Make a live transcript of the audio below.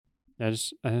Yeah, I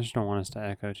just don't want us to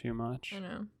echo too much. I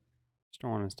know. Just don't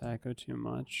want us to echo too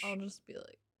much. I'll just be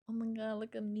like, oh my god,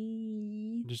 look at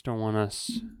me. I just don't want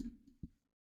us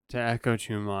to echo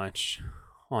too much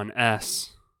on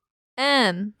S.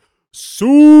 M. Soup!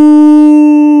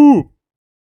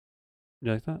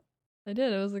 You like that? I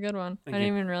did. It was a good one. Thank I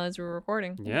didn't you. even realize we were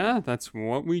recording. Yeah, that's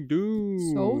what we do.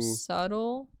 So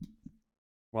subtle.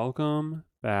 Welcome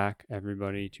back,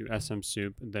 everybody, to SM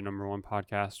Soup, the #1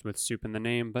 podcast with soup in the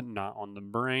name, but not on the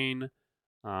brain.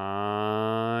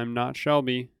 I'm not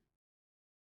Shelby,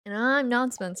 And I'm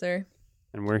not Spencer.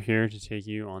 and we're here to take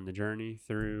you on the journey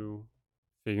through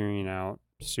figuring out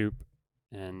soup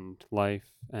and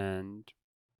life and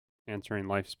answering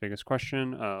life's biggest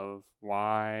question of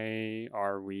why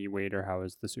are we waiter, how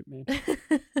is the soup made?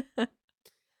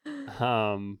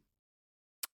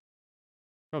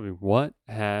 Probably, what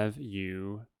have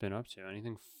you been up to?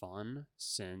 Anything fun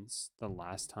since the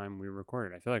last time we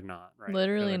recorded? I feel like not, right?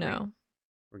 Literally like no.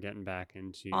 We're getting back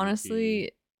into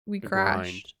Honestly, we the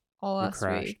crashed all We last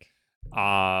crashed. week.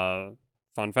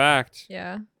 Fun fact.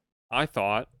 Yeah. I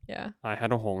thought Yeah. I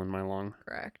had a hole in my lung.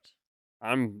 Correct.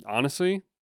 I'm honestly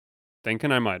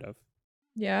thinking I might have.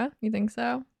 Yeah? You think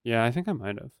so? Yeah, I think I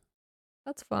might have.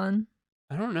 That's fun.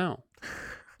 I don't know.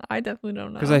 I definitely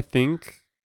don't know. Because I think,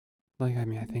 I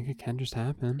think it can just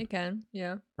happen. It can.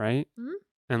 Yeah. Right? Mhm.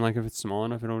 And if it's small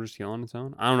enough, it'll just heal on its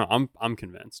own. I don't know. I'm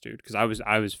convinced, dude. Because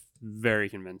I was very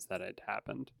convinced that it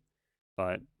happened,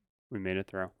 but we made it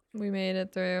through. We made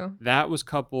it through. That was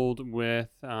coupled with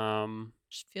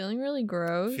Just feeling really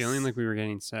gross. feeling like we were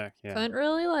getting sick. Yeah. Couldn't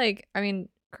really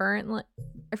currently,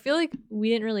 I feel like we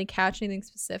didn't really catch anything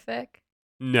specific,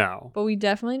 No. but we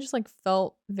definitely just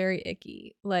felt very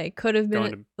icky. Could have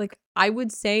been I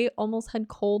would say almost had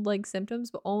cold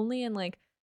symptoms, but only in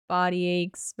body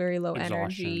aches, very low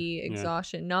energy,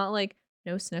 exhaustion. Not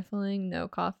no sniffling, no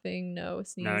coughing, no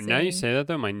sneezing. Now you say that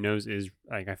though, my nose is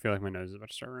I feel like my nose is about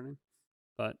to start running.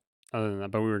 But other than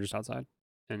that, we were just outside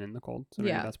and in the cold, so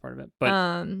maybe that's part of it.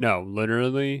 But no,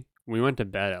 literally, we went to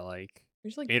bed at it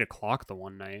was 8 o'clock the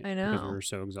one night. I know, because we were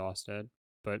so exhausted,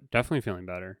 but definitely feeling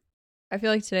better. I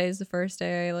feel like today is the first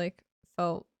day I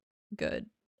felt good,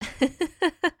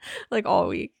 all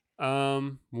week.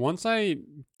 Once I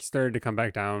started to come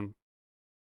back down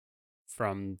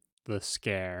from the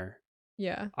scare,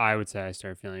 yeah, I would say I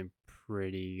started feeling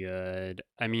pretty good.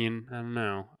 I mean, I don't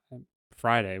know.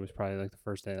 Friday was probably the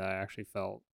first day that I actually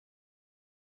felt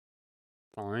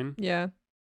fine. Yeah.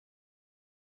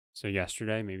 So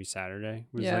yesterday, maybe Saturday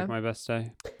was my best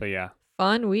day. But yeah.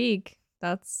 Fun week.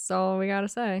 That's all we gotta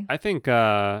say. I think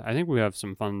we have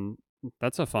some fun.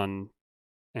 That's a fun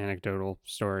anecdotal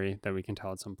story that we can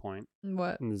tell at some point.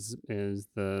 What is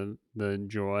the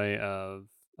joy of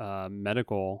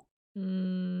medical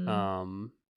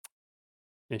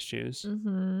issues.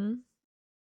 Mm-hmm.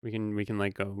 We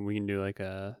can do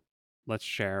a let's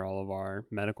share all of our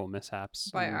medical mishaps.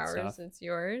 By ours, it's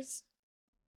yours.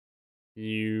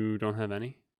 You don't have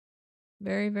any?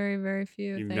 Very, very, very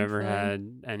few. You've thankfully. Never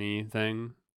had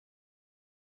anything?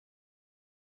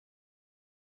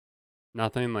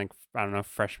 Nothing I don't know,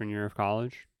 freshman year of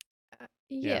college?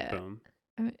 Yeah. Boom.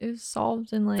 It was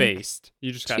solved in faced.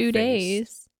 You just got 2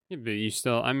 days. Yeah, but you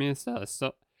still, I mean, it's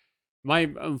still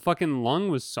my fucking lung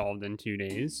was solved in 2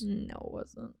 days. No, it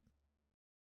wasn't.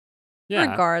 Yeah.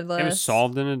 Regardless. It was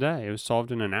solved in a day. It was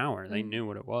solved in an hour. They knew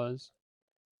what it was.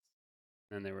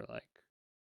 And they were like,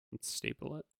 let's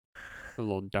staple it. Put a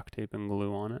little duct tape and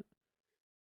glue on it.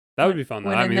 That would be fun, though.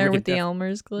 Went in there with the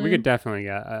Elmer's glue. We could definitely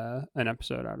get an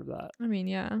episode out of that. I mean,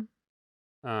 yeah.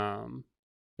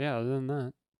 Yeah, other than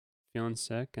that, feeling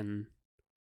sick and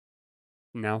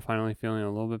now finally feeling a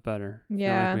little bit better.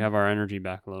 Yeah. Like we have our energy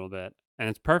back a little bit. And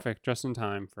it's perfect, just in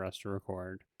time for us to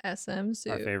record SM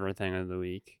Soup. Our favorite thing of the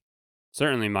week.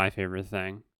 Certainly my favorite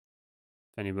thing.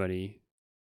 If anybody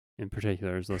in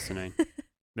particular is listening,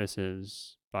 this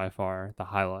is by far the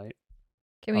highlight.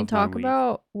 Can we talk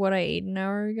about what I ate an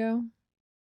hour ago?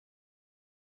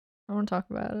 I want to talk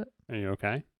about it. Are you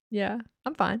okay? Yeah,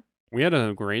 I'm fine. We had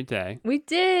a great day. We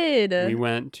did. We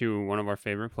went to one of our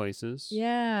favorite places.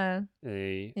 Yeah.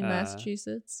 In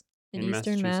Massachusetts. In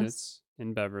Eastern Mass.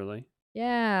 In Beverly.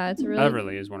 Yeah, it's really...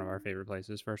 Beverly is one of our favorite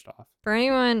places, first off. For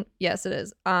anyone, yes, it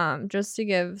is. Just to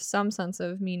give some sense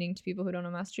of meaning to people who don't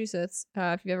know Massachusetts,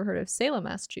 if you've ever heard of Salem,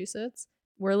 Massachusetts,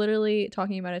 we're literally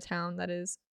talking about a town that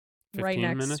is right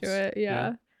next to it.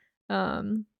 Yeah.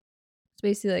 It's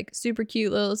basically super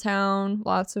cute little town,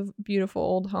 lots of beautiful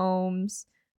old homes,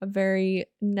 a very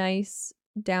nice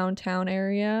downtown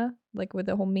area, with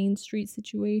the whole Main Street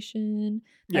situation.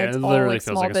 Yeah, it's it literally all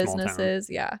feels like a small businesses.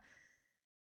 town. Yeah.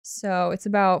 So it's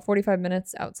about 45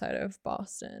 minutes outside of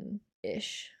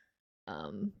Boston-ish.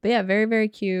 But yeah, very, very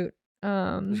cute.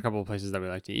 There's a couple of places that we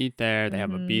like to eat there. They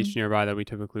have a beach nearby that we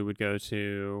typically would go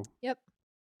to. Yep.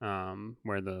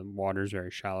 Where the water's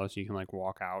very shallow, so you can like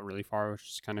walk out really far, which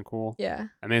is kind of cool. Yeah.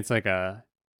 I mean, it's like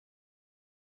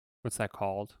what's that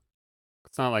called?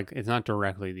 It's not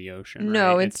directly the ocean.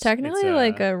 No, right? it's technically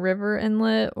like a river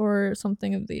inlet or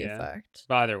something of the effect.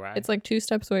 But either way, it's like 2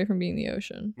 steps away from being the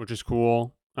ocean, which is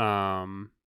cool. And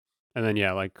then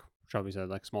like Shelby said,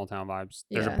 like small town vibes.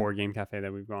 There's a board game cafe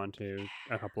that we've gone to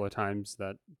a couple of times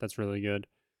that's really good.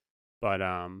 But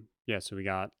yeah, so we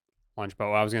got lunch. But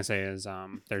what I was gonna say is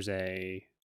there's a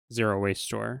zero waste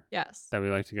store. Yes. That we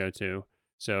like to go to.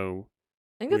 So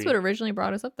I think that's what originally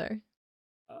brought us up there.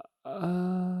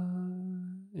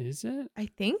 Is it? I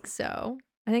think so.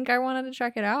 I think I wanted to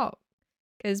check it out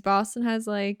because Boston has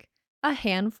like a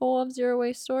handful of zero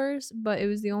waste stores, but it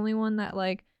was the only one that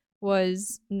like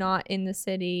was not in the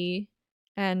city,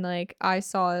 and like I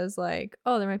saw as like,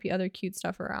 oh, there might be other cute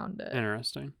stuff around it.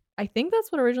 Interesting. I think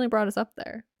that's what originally brought us up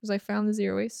there, because I found the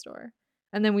zero waste store.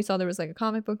 And then we saw there was like a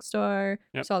comic book store.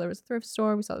 Yep. We saw there was a thrift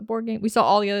store. We saw the board game. We saw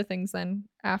all the other things then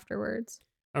afterwards.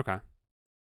 Okay.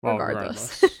 Well,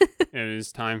 regardless. It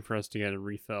is time for us to get a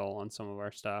refill on some of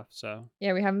our stuff. So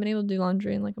yeah, we haven't been able to do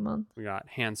laundry in like a month. We got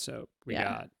hand soap. We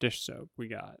got dish soap. We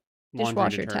got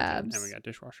dishwasher tabs. And we got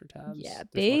dishwasher tabs. Yeah,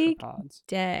 big pods.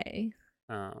 Day.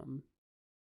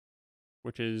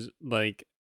 Which is like,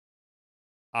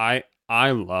 I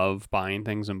love buying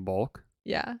things in bulk.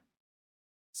 Yeah.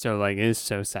 So like it is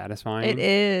so satisfying. It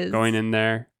is. Going in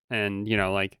there and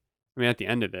like, I mean, at the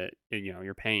end of it,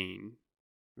 you're paying.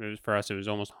 For us, it was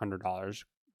almost $100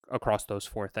 across those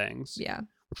 4 things. Yeah.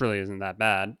 Which really isn't that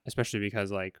bad, especially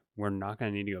because like we're not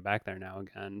gonna need to go back there now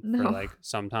again for like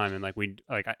some time, and like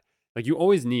you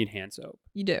always need hand soap.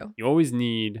 You do. You always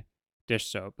need dish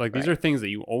soap. Like these are things that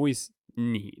you always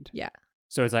need. Yeah.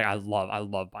 So it's like I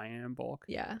love buying it in bulk.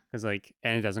 Yeah. Because like,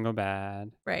 and it doesn't go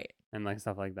bad. Right. And like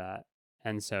stuff like that.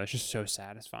 And so it's just so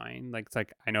satisfying. Like it's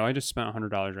like, I know I just spent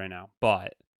 $100 right now,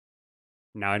 but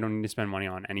now I don't need to spend money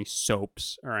on any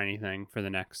soaps or anything for the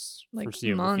next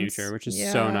foreseeable future, which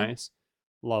is so nice.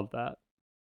 Love that.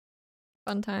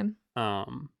 Fun time.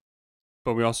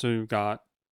 But we also got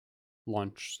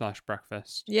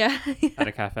lunch/breakfast. Yeah. At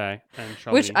a cafe. And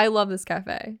Shelby, which I love this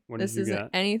cafe. This is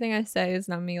anything I say is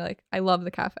not me. Like, I love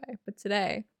the cafe. But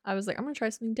today I was like, I'm going to try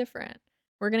something different.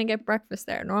 We're going to get breakfast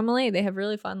there. Normally they have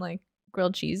really fun like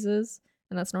grilled cheeses,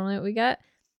 and that's normally what we get.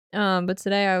 But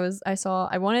today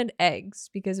I wanted eggs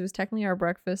because it was technically our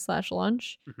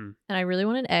breakfast/lunch, and I really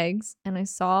wanted eggs. And I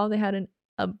saw they had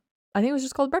I think it was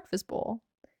just called breakfast bowl.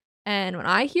 And when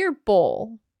I hear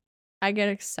bowl, I get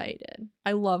excited.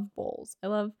 I love bowls.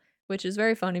 Which is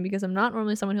very funny because I'm not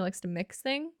normally someone who likes to mix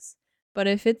things, but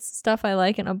if it's stuff I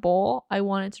like in a bowl, I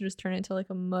want it to just turn into like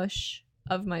a mush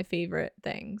of my favorite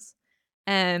things.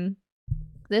 And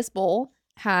this bowl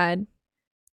had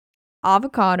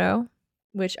avocado,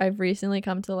 which I've recently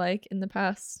come to like in the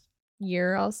past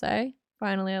year, I'll say.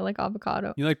 Finally, I like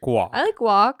avocado. You like guac. I like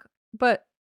guac, but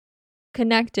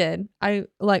connected, I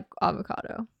like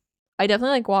avocado. I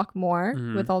definitely like guac more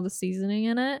with all the seasoning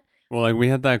in it. Well, like we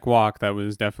had that guac that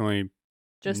was definitely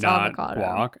just not avocado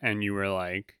guac, and you were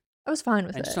like, I was fine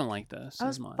with it. I just don't like this. I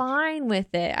was fine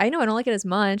with it. I know I don't like it as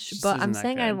much, but I'm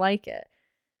saying I like it.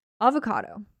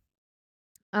 Avocado.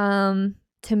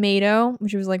 Tomato,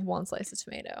 which was like 1 slice of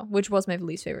tomato, which was my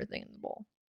least favorite thing in the bowl.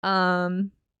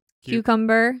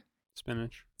 Cucumber,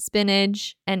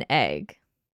 spinach, and egg.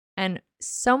 And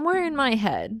somewhere in my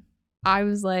head, I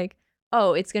was like,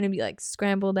 oh, it's going to be like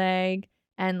scrambled egg,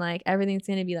 and like everything's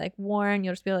going to be like warm.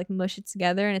 You'll just be able to like mush it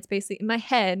together. And it's basically, in my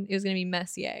head, it was going to be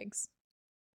messy eggs.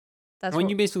 That's what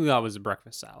you basically thought was a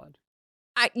breakfast salad.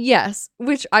 Yes,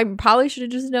 which I probably should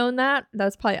have just known that.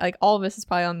 That's probably like all of this is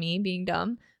probably on me being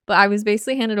dumb. But I was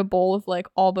basically handed a bowl of like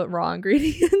all but raw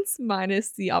ingredients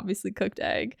minus the obviously cooked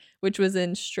egg, which was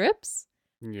in strips.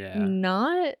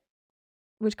 Yeah.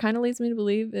 Which kind of leads me to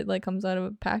believe it like comes out of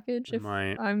a package, if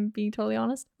I'm being totally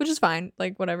honest, which is fine.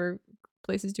 Like whatever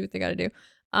places do what they got to do.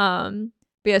 But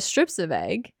yeah, strips of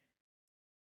egg,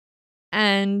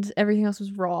 and everything else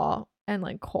was raw and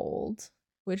like cold,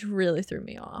 which really threw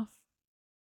me off.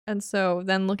 And so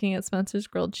then looking at Spencer's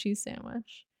grilled cheese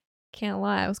sandwich, can't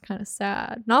lie, I was kind of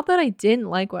sad. Not that I didn't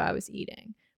like what I was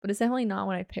eating, but it's definitely not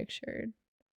what I pictured.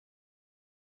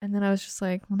 And then I was just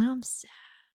like, well, now I'm sad.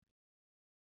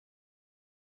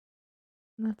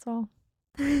 And that's all.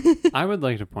 I would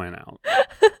like to point out,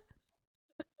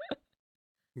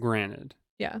 granted.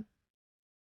 Yeah.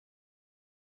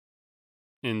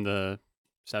 In the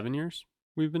 7 years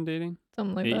we've been dating?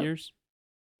 Something like 8 that. years?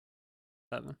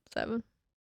 7. 7.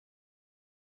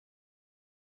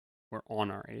 We're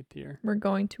on our 8th year. We're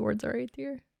going towards our 8th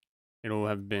year. It'll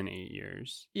have been 8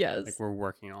 years. Yes. Like, we're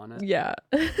working on it. Yeah.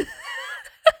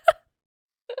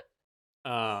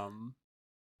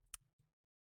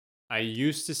 I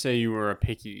used to say you were a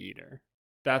picky eater.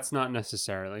 That's not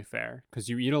necessarily fair because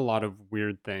you eat a lot of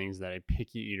weird things that a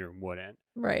picky eater wouldn't.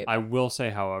 Right. I will say,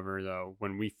 however, though,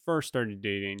 when we first started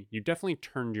dating, you definitely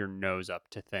turned your nose up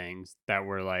to things that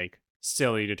were like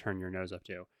silly to turn your nose up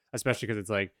to, especially because it's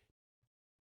like,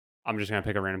 I'm just going to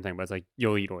pick a random thing, but it's like,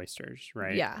 you'll eat oysters,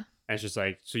 right? Yeah. And it's just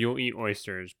like, so you'll eat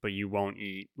oysters, but you won't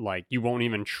eat, like, you won't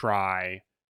even try,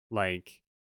 like,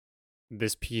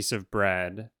 this piece of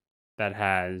bread that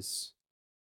has,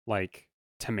 like,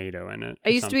 tomato in it. I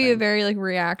used to be a very, like,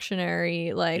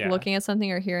 reactionary, like, looking at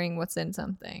something or hearing what's in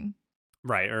something.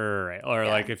 Right. Or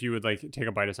like, if you would, like, take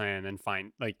a bite of something and then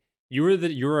find, like, you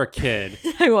were a kid.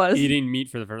 I was. Eating meat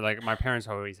for the first, like, my parents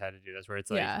always had to do this, where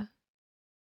it's like,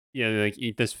 yeah, like,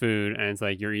 eat this food, and it's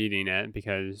like you're eating it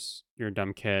because you're a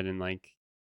dumb kid and like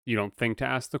you don't think to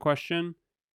ask the question.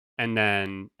 And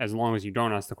then as long as you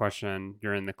don't ask the question,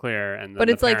 you're in the clear. And then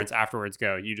the parents afterwards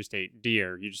go, you just ate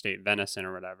deer, you just ate venison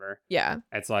or whatever. Yeah.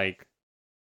 It's like,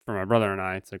 for my brother and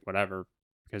I, it's like whatever,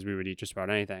 because we would eat just about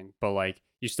anything. But like,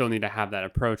 you still need to have that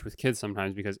approach with kids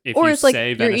sometimes, because if you it's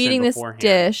say like you're eating this beforehand,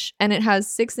 dish and it has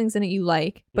 6 things in it you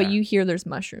like, but you hear there's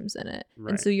mushrooms in it.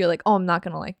 Right. And so you're like, oh, I'm not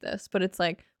going to like this. But it's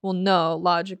like, well, no,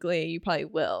 logically you probably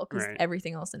will, because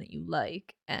everything else in it you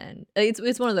like. And it's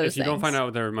one of those things. If you don't find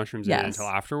out there are mushrooms in it until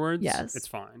afterwards, it's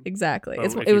fine. Exactly.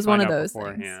 It was one of those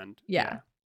things. Yeah.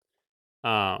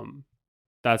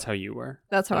 That's how you were.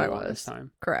 That's how I was. Time.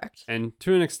 Correct. And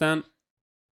to an extent,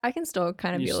 I can still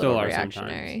kind of be a little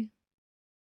reactionary. Sometimes.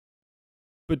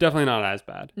 But definitely not as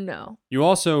bad. No. You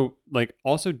also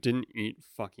didn't eat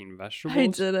fucking vegetables. I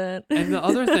didn't. And the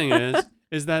other thing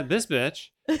is that this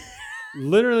bitch,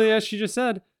 literally, as she just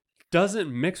said,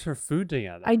 doesn't mix her food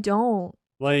together. I don't.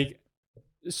 Like,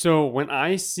 so when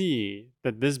I see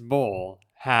that this bowl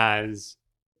has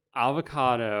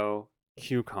avocado,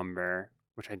 cucumber,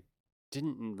 which I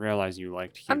didn't realize you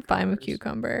liked cucumbers. I'm fine with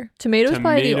cucumber. Tomato's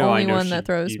probably the only one that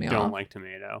throws me off. You don't like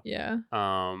tomato. Yeah.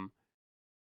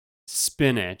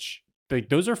 Spinach. Like,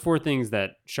 those are 4 things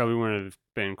that Shelby wouldn't have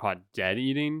been caught dead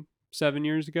eating 7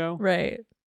 years ago. Right.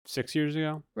 6 years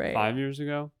ago. Right. 5 years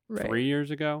ago. Right. 3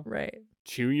 years ago. Right.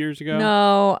 2 years ago.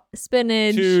 No,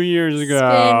 spinach. 2 years ago.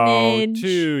 Spinach.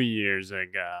 2 years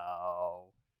ago.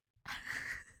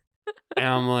 And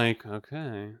I'm like,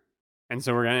 okay. And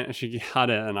so she got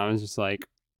it, and I was just like,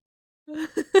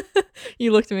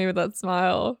 you looked at me with that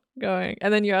smile going,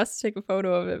 and then you asked to take a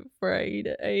photo of it before I ate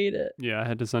it. Yeah, I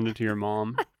had to send it to your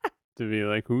mom to be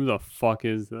like, who the fuck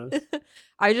is this?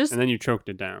 And then you choked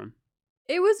it down.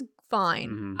 It was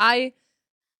fine.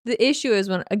 The issue is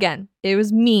when, again, it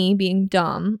was me being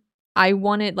dumb. I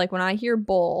wanted, like, when I hear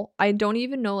bowl, I don't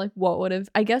even know, like, what would have,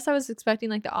 I guess I was expecting,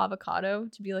 like, the avocado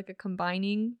to be, like, a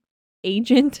combining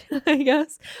agent, I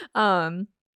guess.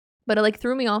 But it, like,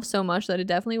 threw me off so much that it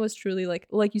definitely was truly,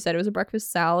 like you said, it was a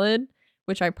breakfast salad,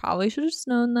 which I probably should have just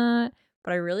known that.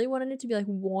 But I really wanted it to be, like,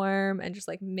 warm and just,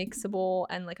 like, mixable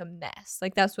and, like, a mess.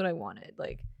 Like, that's what I wanted.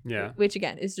 Like, yeah. Which,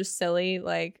 again, is just silly,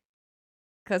 like,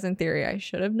 because in theory I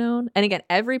should have known. And again,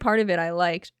 every part of it I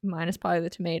liked, minus probably the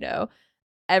tomato.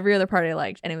 Every other part I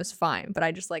liked, and it was fine. But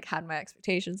I just, like, had my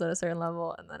expectations at a certain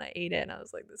level, and then I ate it, and I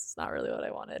was like, this is not really what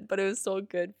I wanted. But it was still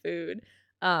good food.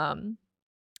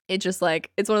 It just,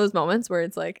 like, it's one of those moments where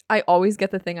it's like, I always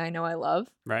get the thing I know I love.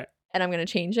 Right. And I'm going to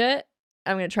change it.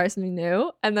 I'm going to try something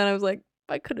new. And then I was like,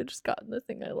 I could have just gotten the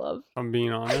thing I love. I'm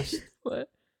being honest. What?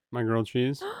 My grilled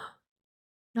cheese.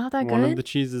 Not that good? One of the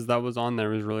cheeses that was on there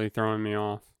was really throwing me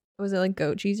off. Was it like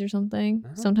goat cheese or something?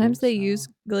 Sometimes they use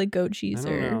like goat cheese. I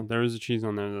don't know. There was a cheese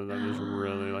on there that was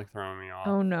really like throwing me off.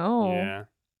 Oh no. Yeah. It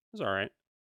was all right.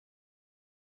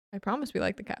 I promise we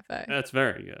like the cafe. That's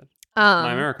very good.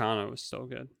 My Americano was so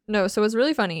good. No, so what's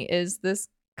really funny is this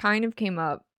kind of came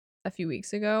up a few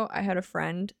weeks ago. I had a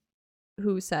friend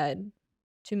who said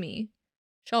to me,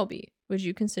 Shelby, would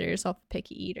you consider yourself a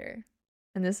picky eater?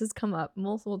 And this has come up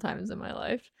multiple times in my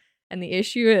life. And the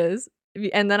issue is,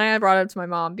 and then I brought it up to my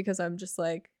mom because I'm just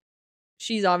like,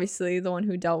 she's obviously the one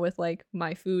who dealt with like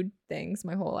my food things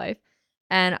my whole life.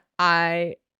 And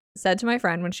I said to my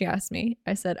friend when she asked me,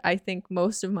 I said, I think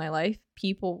most of my life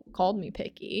people called me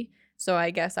picky. So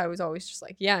I guess I was always just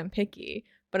like, yeah, I'm picky.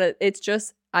 But it's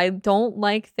just, I don't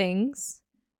like things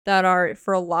that are,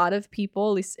 for a lot of people,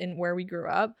 at least in where we grew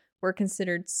up, were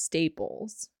considered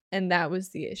staples. And that was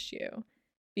the issue.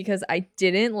 Because I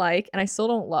didn't like, and I still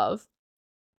don't love,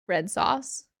 red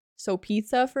sauce. So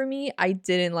pizza for me, I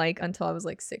didn't like until I was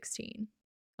like 16.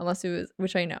 Unless it was,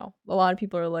 which I know. A lot of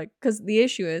people are like, because the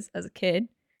issue is, as a kid,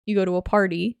 you go to a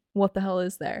party, what the hell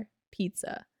is there?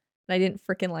 Pizza. And I didn't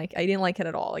like it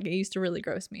at all. Like, it used to really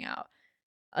gross me out.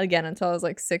 Again, until I was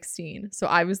like 16. So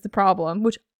I was the problem,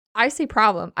 which I say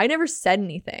problem. I never said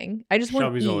anything. I just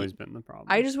wouldn't eat. Shelby's always been the problem.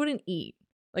 I just wouldn't eat.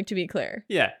 Like, to be clear.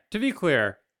 Yeah, to be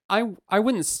clear, I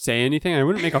wouldn't say anything. I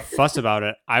wouldn't make a fuss about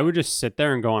it. I would just sit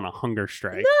there and go on a hunger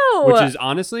strike. No! Which is,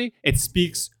 honestly, it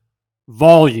speaks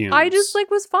volumes. I just, like,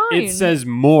 was fine. It says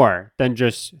more than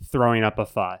just throwing up a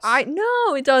fuss.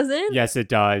 No, it doesn't. Yes, it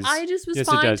does. I just was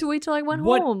fine to wait till I went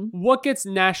home. What gets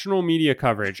national media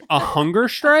coverage? A hunger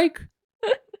strike?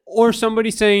 Or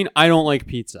somebody saying, I don't like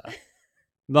pizza?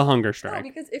 The hunger strike. No,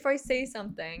 because if I say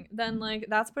something, then like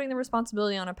that's putting the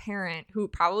responsibility on a parent who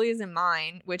probably isn't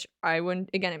mine, which I wouldn't,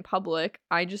 again, in public.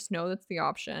 I just know that's the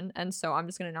option. And so I'm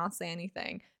just going to not say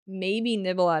anything. Maybe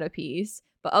nibble at a piece.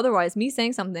 But otherwise, me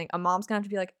saying something, a mom's going to have to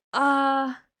be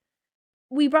like,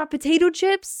 we brought potato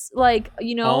chips. Like,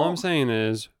 you know. All I'm saying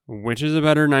is, which is a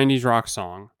better 90s rock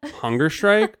song? Hunger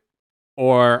Strike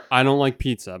or I Don't Like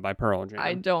Pizza by Pearl Jam?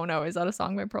 I don't know. Is that a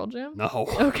song by Pearl Jam? No.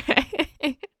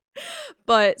 Okay.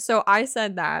 But so I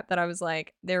said that I was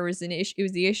like, there was an issue. It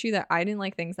was the issue that I didn't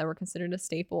like things that were considered a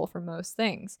staple for most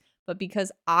things. But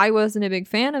because I wasn't a big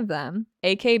fan of them,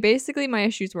 aka basically my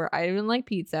issues were I didn't like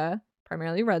pizza,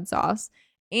 primarily red sauce.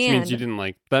 And means you didn't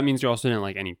like, that means you also didn't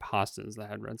like any pastas that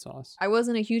had red sauce. I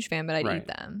wasn't a huge fan, but I'd Right. eat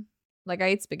them. Like I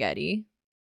ate spaghetti.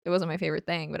 It wasn't my favorite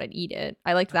thing, but I'd eat it.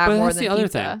 I liked that But more that's than the other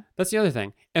pizza. thing. That's the other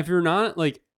thing. If you're not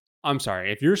like, I'm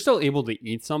sorry, if you're still able to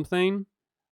eat something,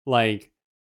 like,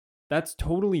 that's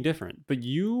totally different. But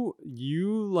you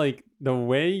like the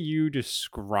way you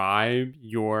describe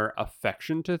your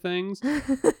affection to things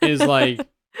is like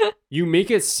you make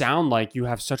it sound like you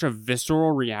have such a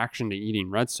visceral reaction to eating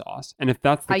red sauce. And if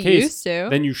that's the I case, used to.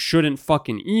 then you shouldn't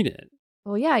fucking eat it.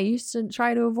 Well, yeah, I used to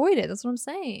try to avoid it. That's what I'm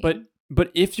saying. But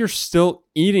if you're still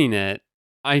eating it,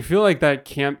 I feel like that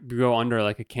can't go under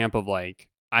like a camp of like,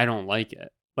 I don't like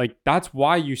it. Like that's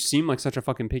why you seem like such a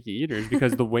fucking picky eater, is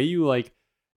because the way you like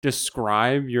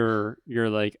describe your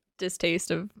like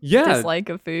distaste of Yeah, dislike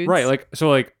of foods. right, like so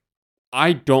like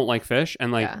I don't like fish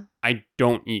and like Yeah. I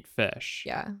don't eat fish.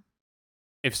 Yeah.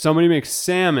 If somebody makes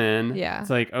salmon, Yeah. it's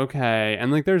like okay,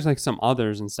 and like there's like some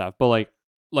others and stuff, but like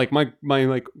my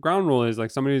like ground rule is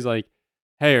like somebody's like,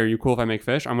 hey, are you cool if I make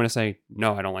fish? I'm gonna say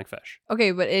no, I don't like fish.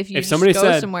 Okay, but if you If just somebody go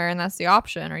said- somewhere and that's the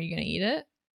option, are you gonna eat it?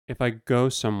 If I go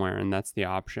somewhere and that's the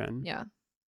option, Yeah.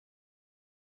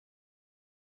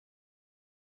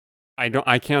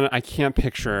 I can't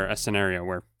picture a scenario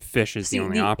where fish is See, the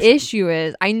only the option. issue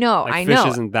is, I know, Like, I fish know,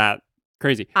 isn't that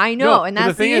crazy. I know, No, and but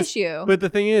that's the thing is- issue. But the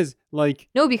thing is, like,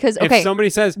 No, because if okay, somebody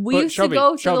says, we "But used Shelby, to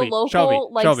go to Shelby, the local Shelby,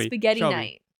 like Shelby, spaghetti Shelby."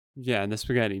 night. Yeah, the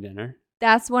spaghetti dinner.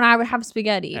 That's when I would have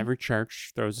spaghetti. Every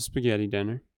church throws a spaghetti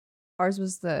dinner. Ours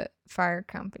was the fire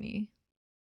company.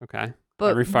 Okay.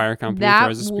 But Every fire company that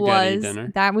throws a spaghetti was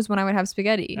dinner. that was when I would have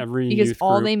spaghetti. Every because youth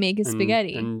all group they make is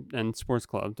spaghetti. And sports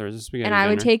club throws a spaghetti And I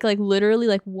would dinner. take like literally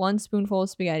like one spoonful of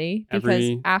spaghetti because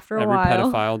Every- after a Every while,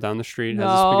 pedophile down the street no,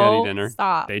 has a spaghetti dinner.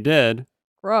 Stop. They did.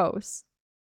 Gross.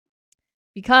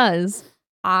 Because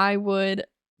I would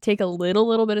take a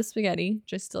little bit of spaghetti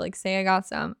just to like say I got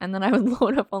some, and then I would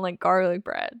load up on like garlic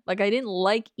bread. Like I didn't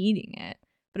like eating it,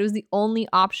 but it was the only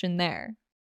option there.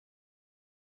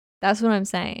 That's what I'm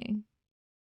saying.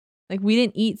 Like we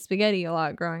didn't eat spaghetti a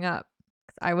lot growing up.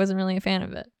 I wasn't really a fan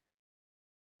of it.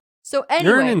 So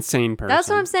You're an anyway, insane person. that's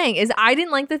what I'm saying is I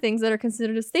didn't like the things that are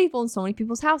considered a staple in so many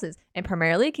people's houses. And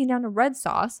primarily it came down to red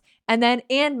sauce. And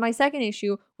my second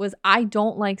issue was I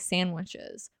don't like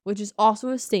sandwiches, which is also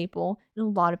a staple in a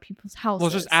lot of people's houses. Well,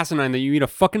 it's just asinine that you eat a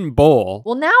fucking bowl.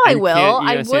 Well, now I and will. can't eat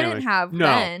I a wouldn't sandwich. have No,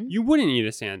 then. you wouldn't eat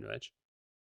a sandwich.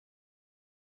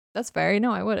 That's fair.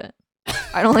 No, I wouldn't.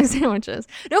 I don't like sandwiches.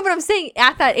 No, but I'm saying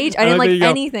at that age, I I didn't like that like you go,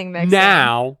 anything mixing.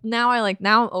 Now Now I'm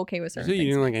okay with so certain you things.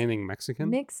 didn't like anything Mexican?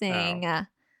 Mixing. Oh.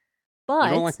 But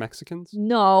You don't like Mexicans?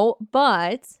 no,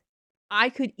 but I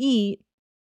could eat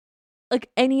like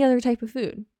any other type of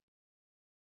food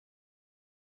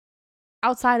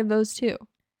outside of those two.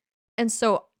 And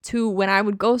so when I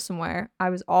would go somewhere, I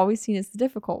was always seen as the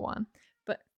difficult one.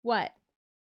 But what?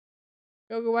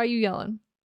 Gogo, why are you yelling?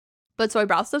 But so I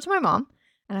brought stuff to my mom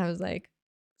and I was like,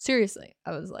 seriously,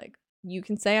 I was like, you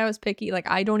can say I was picky. Like,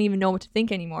 I don't even know what to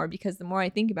think anymore because the more I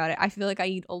think about it, I feel like I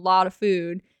eat a lot of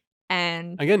food.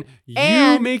 And Again, you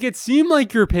And- make it seem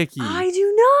like you're picky. I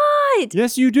do not.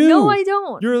 Yes, you do. No, I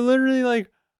don't. You're literally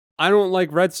like, I don't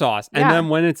like red sauce. And Yeah. then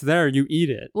when it's there, you eat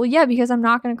it. Well, yeah, because I'm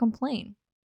not going to complain.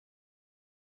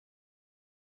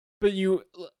 But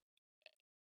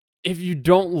if you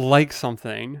don't like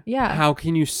something, Yeah. how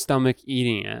can you stomach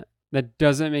eating it? That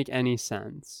doesn't make any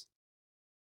sense.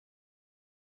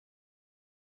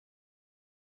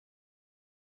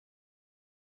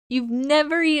 You've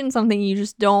never eaten something you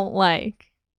just don't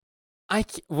like.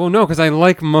 Well, no, because I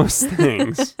like most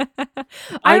things.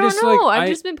 I don't know. I've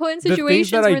just been put in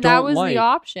situations where that was the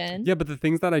option. Yeah, but the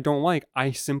things that I don't like,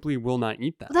 I simply will not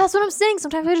eat them. That's what I'm saying.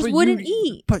 Sometimes I just wouldn't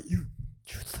eat. But you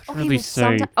literally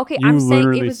say. Okay, I'm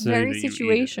saying it was very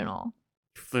situational.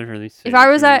 Literally say.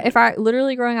 If I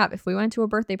literally growing up, if we went to a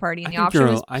birthday party and the option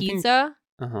was pizza,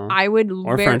 I would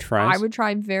French fries. I would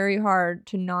try very hard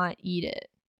to not eat it.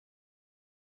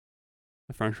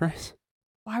 The French fries?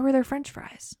 Why were there French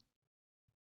fries?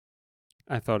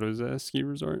 I thought it was a ski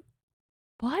resort.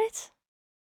 What?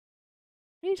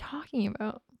 What are you talking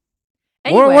about?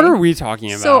 Anyway, what are we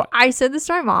talking about? So I said this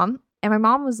to my mom, and my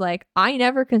mom was like, I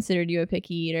never considered you a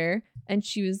picky eater. And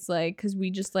she was like, because we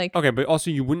just like... Okay, but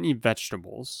also you wouldn't eat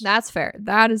vegetables. That's fair.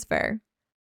 That is fair.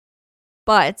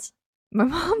 But my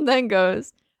mom then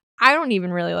goes, I don't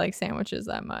even really like sandwiches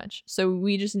that much. So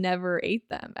we just never ate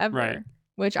them, ever. Right.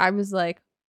 Which I was like,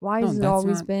 why has it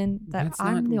always been that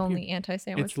I'm the only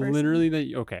anti-sandwich person? It's literally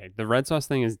that, okay, the red sauce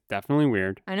thing is definitely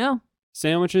weird. I know.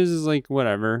 Sandwiches is like,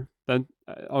 whatever. That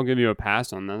I'll give you a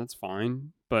pass on that. That's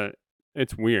fine. But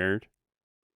it's weird.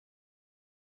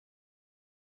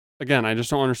 Again, I just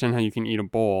don't understand how you can eat a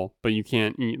bowl, but you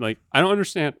can't eat, like, I don't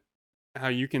understand how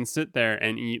you can sit there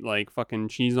and eat, like, fucking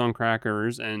cheese on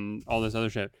crackers and all this other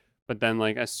shit. But then,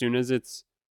 like, as soon as it's,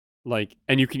 like,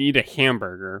 and you can eat a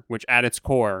hamburger, which at its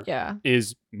core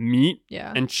is meat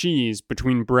and cheese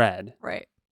between bread. Right.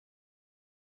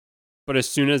 But as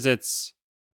soon as it's,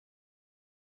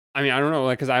 I mean, I don't know,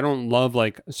 like, because I don't love,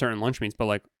 like, certain lunch meats, but,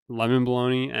 like, lemon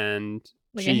bologna and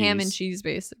like cheese. A ham and cheese,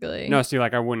 basically. No, see,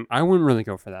 like, I wouldn't really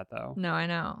go for that, though. No, I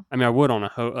know. I mean, I would on a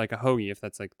hoagie, if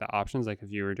that's, like, the options, like,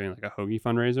 if you were doing, like, a hoagie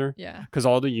fundraiser. Yeah. Because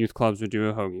all the youth clubs would do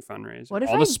a hoagie fundraiser.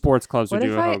 All the sports clubs would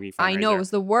do a hoagie fundraiser. I know, it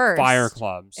was the worst. Fire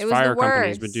clubs. It was Fire the worst.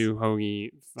 companies would do hoagie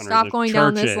fundraisers. Stop going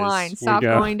down this line. Stop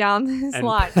going down this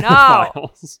line.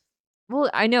 No. Well,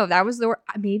 I know, that was the worst.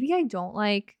 Maybe I don't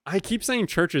like... I keep saying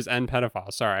churches and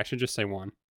pedophiles. Sorry, I should just say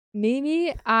one.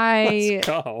 Maybe I Let's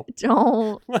go.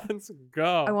 don't. Let's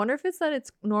go. I wonder if it's that it's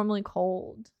normally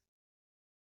cold.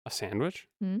 A sandwich?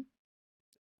 Hmm?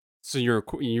 So you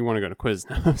want to go to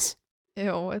Quiznos?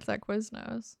 Ew, what's that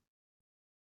Quiznos?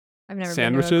 I've never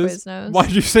Sandwiches? been to a Quiznos.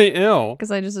 Why'd you say ill?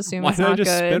 Because I just assume it's not good. Why did I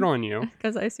just spit on you?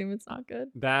 Because I assume it's not good.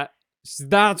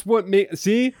 That's what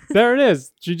see? There it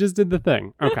is. She just did the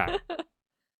thing. Okay.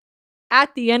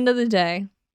 At the end of the day,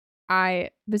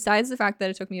 besides the fact that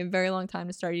it took me a very long time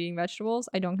to start eating vegetables,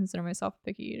 I don't consider myself a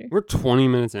picky eater. We're 20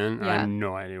 minutes in, and I have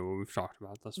no idea what we've talked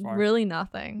about thus far. Really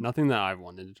nothing. Nothing that I've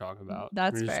wanted to talk about.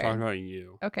 That's We're fair. just talking about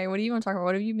you. Okay, what do you want to talk about?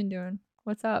 What have you been doing?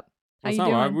 What's up? How you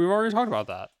doing? We've already talked about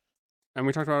that. And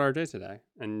we talked about our day today.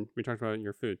 And we talked about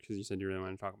your food, because you said you really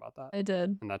wanted to talk about that. I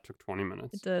did. And that took 20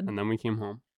 minutes. It did. And then we came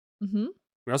home. Mm-hmm.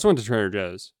 We also went to Trader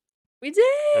Joe's. We did!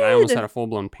 And I almost had a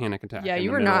full-blown panic attack. Yeah,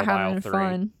 you were not having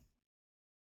fun.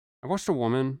 I watched a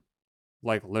woman,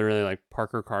 like, literally, like,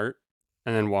 park her cart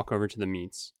and then walk over to the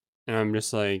meats. And I'm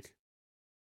just like,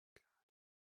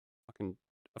 fucking,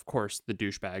 of course, the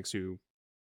douchebags who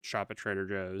shop at Trader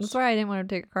Joe's. That's why I didn't want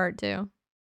to take a cart, too.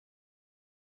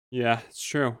 Yeah, it's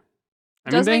true. It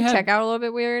does make checkout a little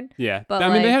bit weird. Yeah. But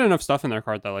I mean, they had enough stuff in their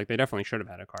cart, though. Like, they definitely should have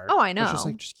had a cart. Oh, I know. It's just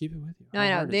like, just keep it with you. No, I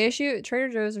know. The issue, Trader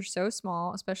Joe's are so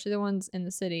small, especially the ones in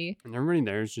the city. And everybody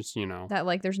there is just, that,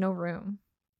 like, there's no room.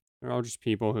 They're all just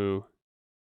people who,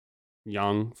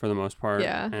 young for the most part.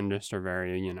 Yeah. And just are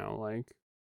very, like,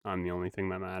 I'm the only thing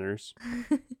that matters.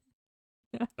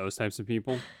 Yeah. Those types of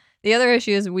people. The other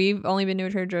issue is we've only been to a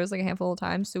Trader Joe's like a handful of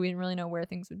times, so we didn't really know where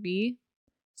things would be.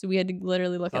 So we had to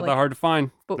literally look at, like... Not that hard to find.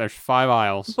 There's 5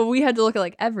 aisles. But we had to look at,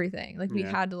 like, everything. Like, we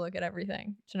had to look at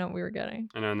everything to know what we were getting.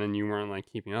 And then you weren't, like,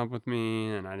 keeping up with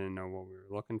me, and I didn't know what we were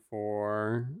looking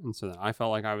for. And so then I felt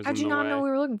like I was How'd you not know what we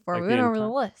were looking for? Like, we went over the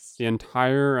list. The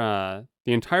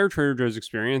entire Trader Joe's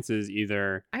experience is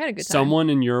either I had a good time.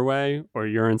 Someone in your way, or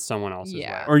you're in someone else's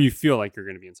way. Or you feel like you're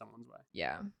going to be in someone's way.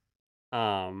 Yeah.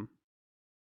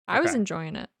 I was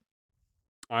enjoying it.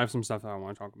 I have some stuff that I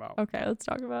want to talk about. Okay, let's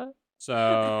talk about it.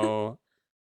 So,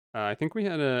 I think we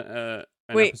had an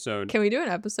episode. Can we do an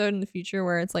episode in the future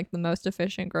where it's like the most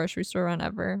efficient grocery store run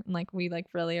ever? And like we like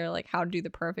really are like how to do the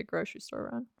perfect grocery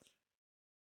store run.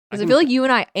 Because I feel like you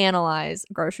and I analyze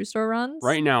grocery store runs.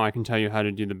 Right now, I can tell you how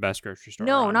to do the best grocery store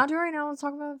run. run. Not do it right now. Let's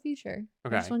talk about the future.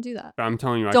 Okay. I just want to do that. But I'm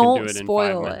telling you, I can do it in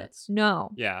 5 minutes. No.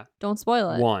 Yeah. Don't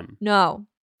spoil it. 1. No.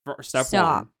 Step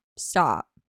 1. Stop.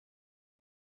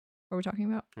 What are we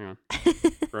talking about? Hang on.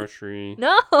 Grocery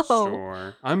No.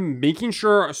 store. I'm making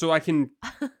sure so I can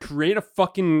create a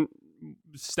fucking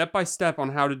step-by-step on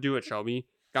how to do it, Shelby.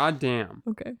 God damn.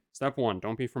 Okay. Step 1,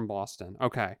 don't be from Boston.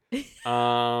 Okay.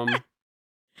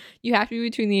 You have to be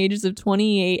between the ages of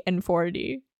 28 and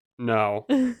 40. No.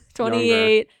 28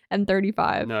 Younger. and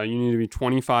 35. No, you need to be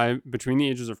 25, between the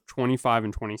ages of 25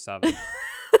 and 27.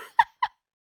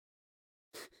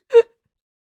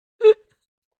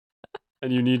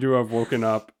 And you need to have woken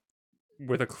up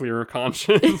with a clearer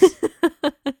conscience.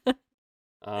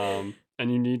 And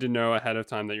you need to know ahead of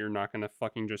time that you're not going to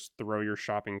fucking just throw your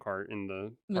shopping cart in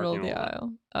the Middle of the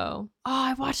aisle. Oh,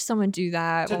 I watched someone do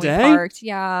that today. When we parked.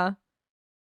 Yeah.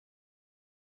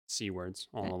 C words,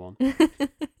 all of them.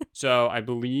 So I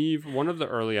believe one of the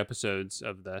early episodes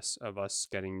of this, of us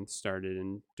getting started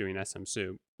and doing SM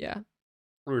Soup. Yeah.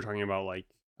 We were talking about like,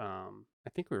 I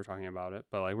think we were talking about it,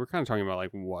 but like we're kind of talking about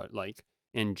like what like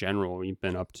in general we've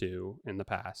been up to in the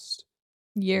past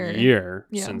year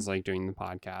Yeah. since like doing the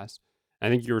podcast. I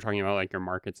think you were talking about like your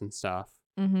markets and stuff.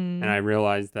 Mm-hmm. And I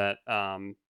realized that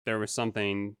there was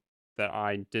something that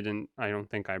I don't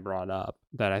think I brought up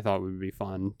that I thought would be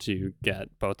fun to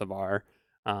get both of our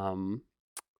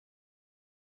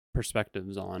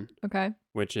perspectives on. Okay.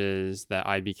 Which is that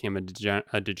I became a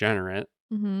degenerate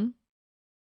Mm-hmm.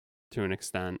 to an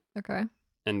extent. Okay.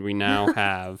 And we now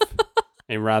have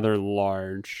a rather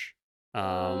large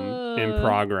in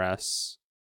progress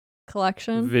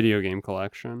collection. Video game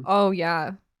collection. Oh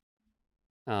yeah.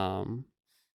 Yes.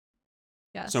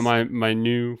 So my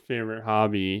new favorite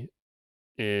hobby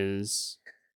is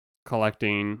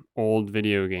collecting old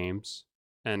video games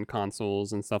and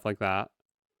consoles and stuff like that.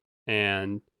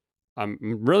 And I'm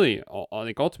really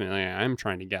like ultimately I'm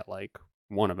trying to get like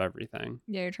one of everything.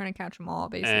 Yeah, you're trying to catch them all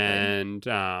basically. And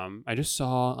I just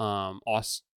saw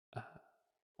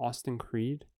Austin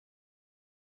Creed. Is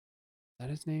that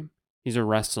his name? He's a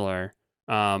wrestler.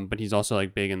 But he's also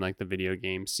like big in like the video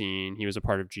game scene. He was a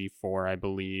part of G4, I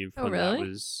believe. Oh,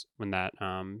 really? When that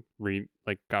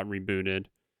got rebooted.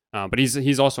 But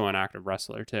he's also an active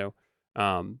wrestler too.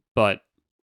 But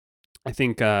I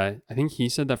think he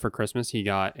said that for Christmas he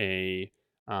got a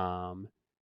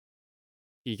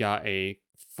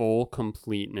full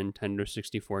complete Nintendo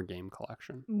 64 game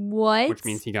collection. What? Which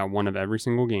means he got one of every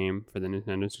single game for the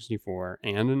Nintendo 64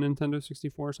 and a Nintendo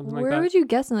 64 or something like that. Where would you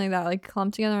get something like that? Like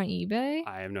clumped together on eBay?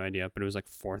 I have no idea, but it was like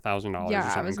 $4,000 Yeah, or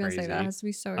something I was gonna crazy. say that has to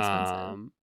be so expensive.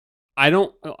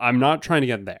 I'm not trying to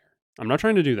get there. I'm not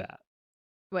trying to do that.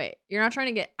 Wait, you're not trying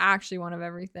to get actually one of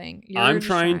everything. I'm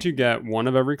trying to get one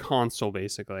of every console,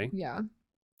 basically. Yeah.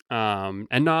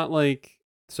 And not like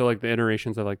so like the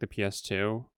iterations of like the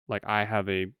PS2. Like I have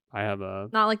a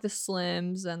not like the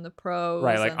Slims and the Pros.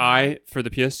 Right, like for the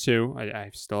PS2, I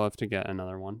still have to get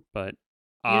another one, but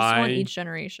you just want each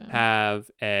generation.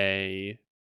 Have a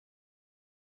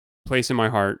place in my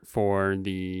heart for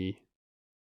the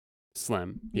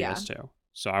Slim PS2. Yeah.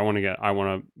 So I want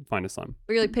to find a Slim.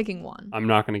 But you're like picking one. I'm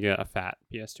not going to get a fat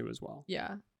PS2 as well.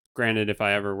 Yeah. Granted, if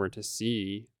I ever were to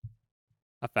see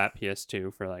a fat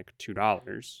PS2 for like $2,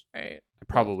 right, I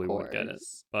probably would get it.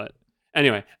 But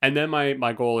anyway, and then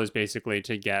my goal is basically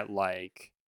to get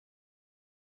like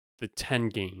the 10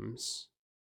 games.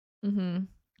 Mm-hmm.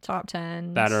 Top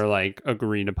 10 that are like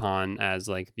agreed upon as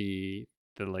like the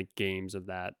like games of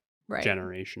that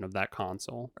generation of that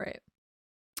console. Right.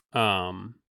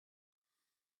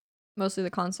 Mostly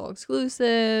the console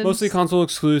exclusives.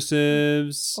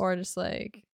 Or just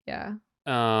like, yeah.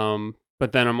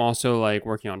 But then I'm also like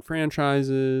working on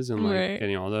franchises and like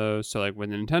getting all those. So like with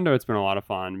Nintendo, it's been a lot of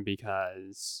fun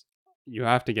because you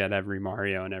have to get every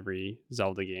Mario and every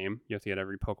Zelda game. You have to get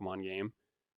every Pokemon game.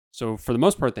 So for the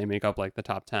most part, they make up like the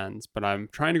top 10s, but I'm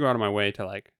trying to go out of my way to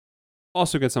like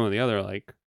also get some of the other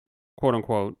like quote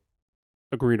unquote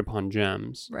agreed upon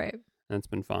gems. Right. And it's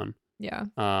been fun. Yeah.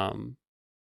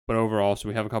 But overall, so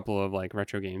we have a couple of like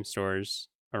retro game stores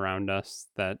around us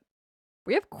that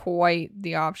we have quite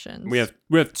the options. We have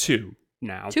two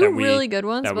now. Two really good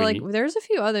ones, but like there's a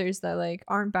few others that like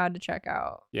aren't bad to check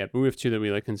out. Yeah, but we have two that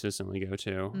we like consistently go to.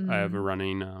 Mm-hmm. I have a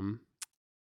running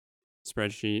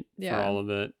spreadsheet for all of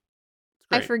it.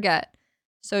 I forget.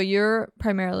 So you're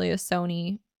primarily a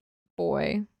Sony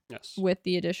boy. Yes. With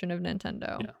the addition of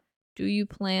Nintendo. Yeah. Do you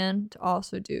plan to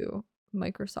also do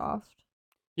Microsoft?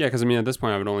 Yeah, because I mean at this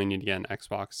point I would only need to get an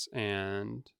Xbox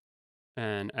and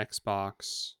an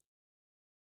Xbox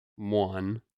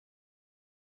One.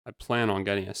 I plan on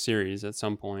getting a Series at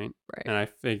some point. Right. And I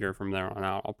figure from there on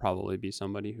out I'll probably be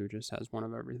somebody who just has one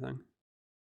of everything.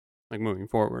 like moving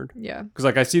forward. Yeah. Because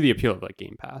like I see the appeal of like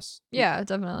Game Pass. Yeah,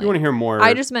 definitely. You want to hear more?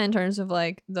 I just meant in terms of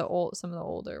like some of the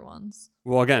older ones.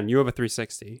 Well, again, you have a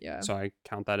 360. Yeah. So I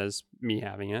count that as me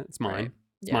having it. It's mine. Right.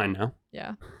 It's mine now.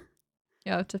 Yeah.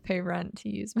 You have to pay rent to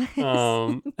use my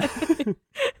my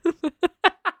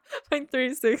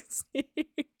 360.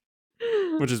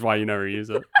 Which is why you never use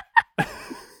it.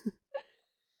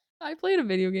 I played a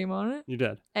video game on it. You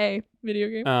did. A video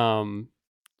game.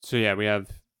 So yeah, we have,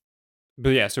 but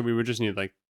yeah, so we would just need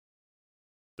like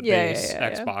the base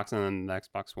Xbox and then the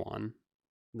Xbox One,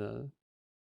 and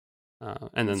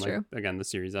then like again the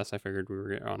Series S. I figured we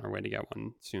were on our way to get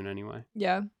one soon anyway.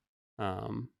 Yeah.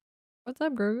 What's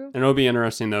up, Grogu? And it'll be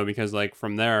interesting though because like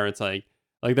from there it's like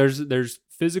there's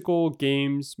physical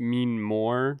games mean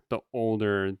more the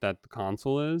older that the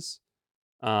console is.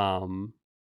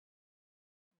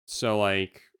 So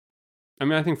like, I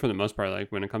mean, I think for the most part, like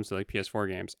when it comes to like PS4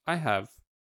 games, I have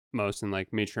most and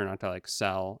like made sure not to like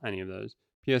sell any of those.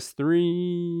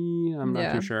 PS3, I'm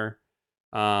not too sure.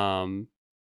 But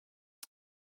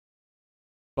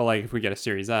like if we get a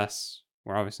Series S,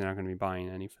 we're obviously not going to be buying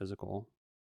any physical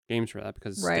games for that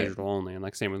because it's digital only. And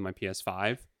like same with my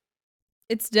PS5.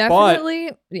 It's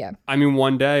definitely, I mean,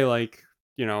 one day, like,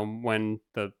 you know, when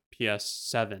the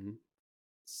PS7,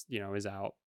 you know, is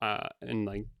out and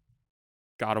like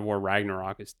God of War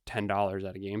Ragnarok is $10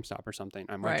 at a GameStop or something,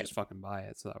 I might just fucking buy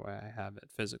it so that way I have it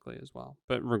physically as well.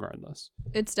 But regardless,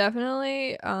 it's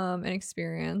definitely an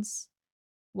experience.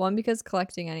 One, because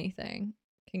collecting anything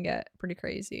can get pretty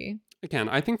crazy. It can.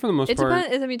 I think for the most part,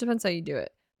 I mean, it depends how you do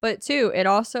it. But two, it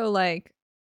also like,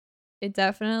 it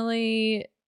definitely,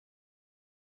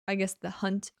 I guess the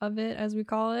hunt of it, as we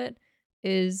call it,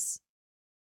 is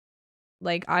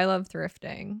like, I love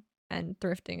thrifting. And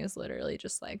thrifting is literally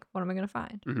just like, what am I going to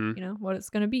find? Mm-hmm. You know, what is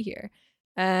going to be here?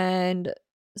 And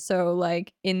so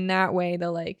like in that way, the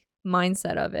like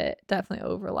mindset of it definitely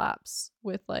overlaps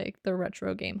with like the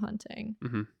retro game hunting.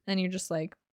 Mm-hmm. And you're just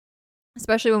like,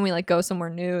 especially when we like go somewhere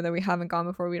new that we haven't gone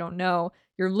before, we don't know,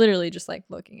 you're literally just like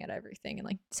looking at everything and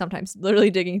like sometimes literally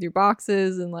digging through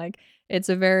boxes, and like it's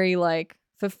a very like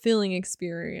fulfilling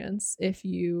experience if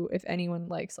anyone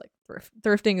likes like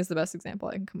thrifting is the best example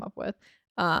I can come up with.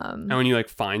 And when you like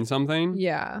find something,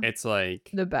 it's like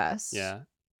the best. Yeah.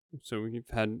 So we've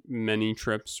had many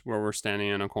trips where we're standing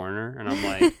in a corner and I'm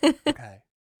like, okay,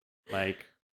 like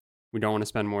we don't want to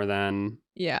spend more than,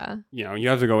 you know, you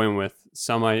have to go in with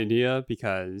some idea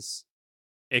because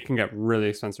it can get really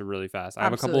expensive really fast. I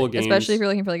have a couple of games, especially if you're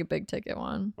looking for like a big ticket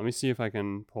one. Let me see if I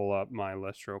can pull up my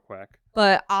list real quick.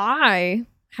 But I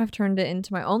have turned it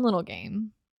into my own little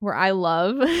game where I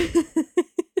love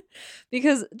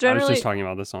because generally I was just talking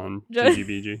about this on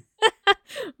GGBG.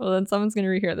 Well, then someone's gonna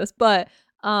rehear this, but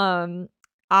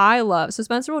I love, so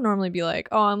Spencer will normally be like,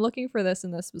 oh, I'm looking for this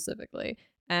and this specifically,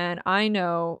 and I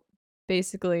know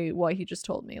basically what he just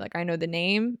told me. Like I know the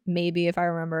name, maybe if I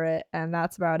remember it, and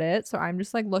that's about it. So I'm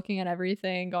just like looking at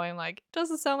everything going like,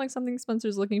 does it sound like something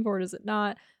Spencer's looking for? Does it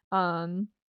not?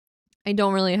 I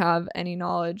don't really have any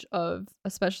knowledge of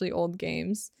especially old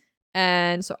games.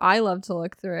 And so I love to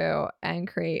look through and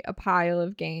create a pile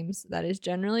of games that is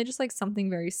generally just like something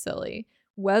very silly.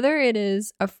 Whether it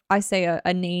is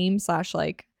a name /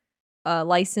 like a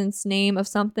license name of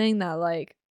something that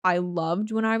like I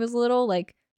loved when I was little.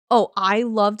 Like, oh, I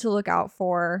love to look out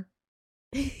for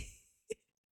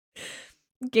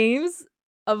games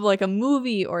of like a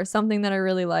movie or something that I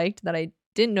really liked that I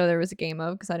didn't know there was a game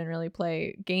of because I didn't really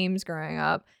play games growing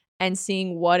up, and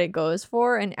seeing what it goes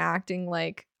for and acting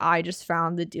like I just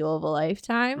found the deal of a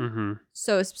lifetime. Mm-hmm.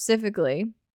 So specifically,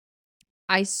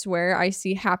 I swear I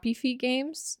see Happy Feet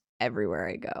games everywhere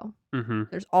I go. Mm-hmm.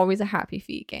 There's always a Happy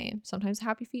Feet game, sometimes a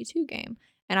Happy Feet 2 game.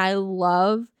 And I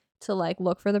love to like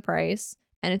look for the price.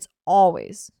 And it's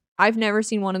always, I've never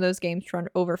seen one of those games run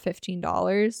over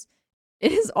 $15.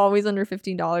 It is always under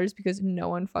 $15 because no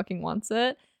one fucking wants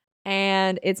it.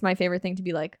 And it's my favorite thing to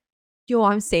be like, yo,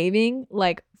 I'm saving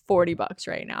like $40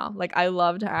 right now. Like I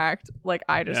love to act like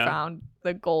I just found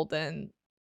the golden,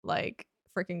 like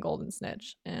freaking golden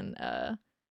snitch in a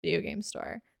video game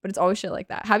store. But it's always shit like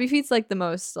that. Happy Feet's like the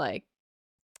most like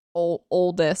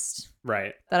oldest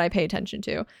right that I pay attention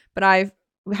to. But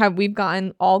we've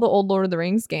gotten all the old Lord of the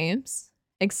Rings games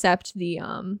except the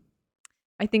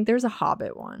I think there's a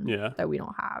Hobbit one that we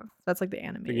don't have. That's like the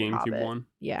animated the GameCube Hobbit one.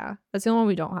 Yeah, that's the only one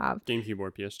we don't have. GameCube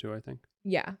or PS2, I think.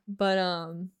 Yeah,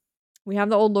 but we have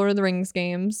the old Lord of the Rings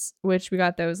games, which we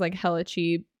got those like hella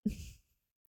cheap.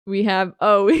 We have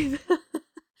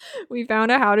we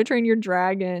found a How to Train Your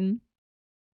Dragon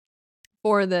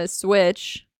for the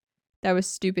Switch that was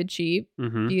stupid cheap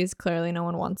because clearly no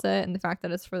one wants it, and the fact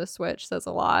that it's for the Switch says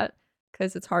a lot.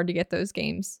 because it's hard to get those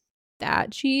games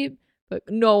that cheap. But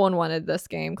no one wanted this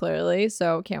game, clearly,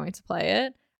 so can't wait to play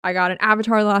it. I got an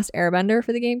Avatar: The Last Airbender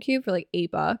for the GameCube for like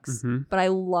 $8, but I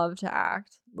love to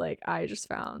act. Like, I just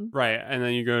found. Right, and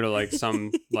then you go to like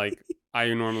some like I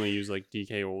normally use like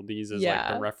DK Oldies as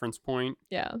like the reference point.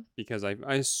 Yeah. Because I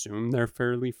assume they're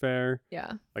fairly fair.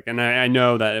 Yeah. Like, and I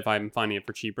know that if I'm finding it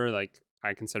for cheaper, like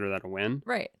I consider that a win.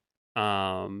 Right.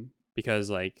 Because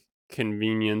like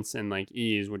convenience and like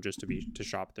ease would just to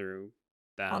shop through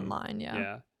them online.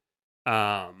 Yeah.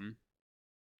 Yeah.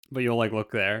 But you'll like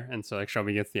look there, and so like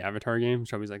Shelby gets the Avatar game.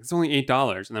 Shelby's like, it's only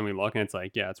 $8, and then we look, and it's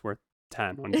like, yeah, it's worth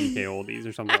 10 on DK Oldies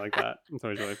or something like that. It's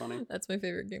always really funny. That's my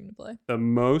favorite game to play. The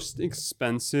most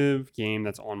expensive game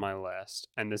that's on my list,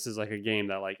 and this is like a game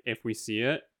that like if we see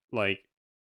it, like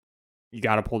you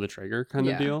got to pull the trigger kind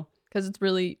of deal. Because it's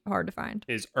really hard to find.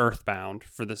 Is Earthbound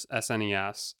for this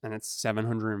SNES, and it's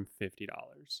 $750.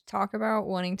 Talk about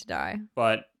wanting to die.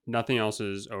 But nothing else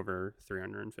is over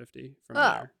 $350 from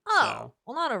there. Well,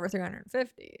 not over $350.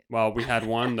 Well, we had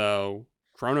one though,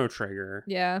 Chrono Trigger.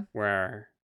 Yeah. Where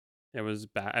it was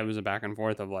a back and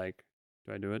forth of like,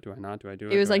 do I do it? Do I not? Do I do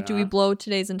it? It was like, do we blow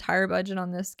today's entire budget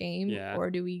on this game? Yeah. Or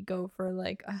do we go for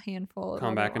like a handful of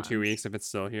come back ones? in 2 weeks if it's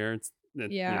still here? Yeah.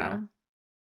 You know.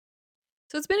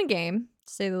 So it's been a game,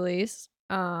 to say the least.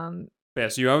 Yeah,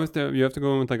 so you have to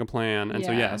go in with like a plan, and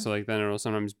so like then it'll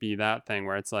sometimes be that thing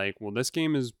where it's like, well, this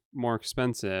game is more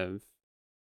expensive,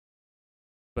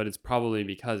 but it's probably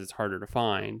because it's harder to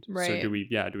find. Right. So do we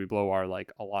blow our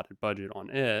like allotted budget on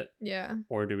it? Yeah.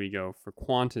 Or do we go for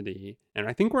quantity? And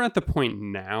I think we're at the point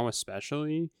now,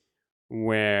 especially,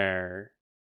 where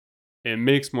it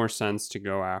makes more sense to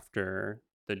go after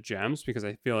the gems, because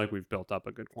I feel like we've built up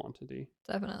a good quantity.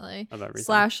 Definitely. Of everything.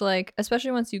 Slash, like,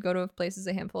 especially once you go to places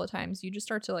a handful of times, you just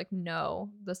start to like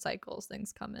know the cycles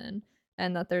things come in,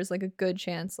 and that there's like a good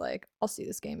chance like I'll see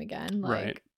this game again, like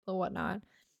right. or whatnot.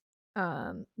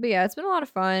 But yeah, it's been a lot of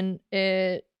fun.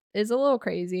 It is a little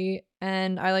crazy,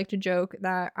 and I like to joke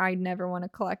that I never want to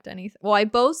collect anything. Well, I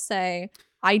both say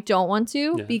I don't want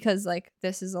to because like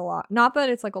this is a lot. Not that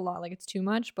it's like a lot, like it's too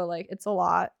much, but like it's a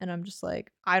lot, and I'm just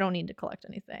like, I don't need to collect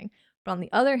anything. But on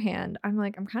the other hand, I'm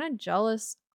like, I'm kind of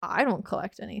jealous I don't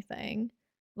collect anything.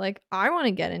 Like, I want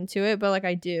to get into it, but like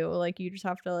I do. Like, you just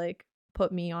have to like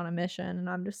put me on a mission, and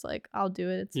I'm just like, I'll do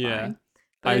it. It's fine.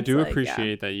 But I do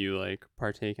appreciate that you like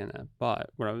partake in it.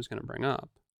 But what I was gonna bring up,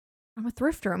 I'm a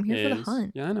thrifter. I'm here for the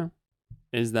hunt. Yeah, I know.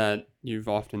 Is that you've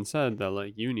often said that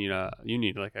like you need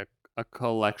like a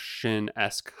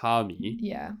collection-esque hobby.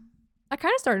 Yeah. I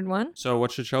kind of started one. So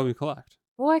what should Shelby collect?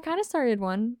 Well, I kind of started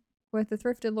one with the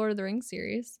Thrifted Lord of the Rings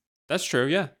series. That's true,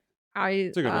 yeah.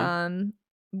 It's a good one.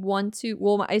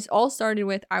 It all started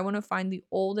with I want to find the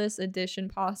oldest edition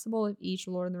possible of each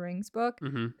Lord of the Rings book.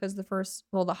 Because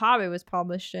The Hobbit was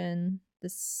published in the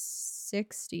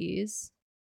 60s.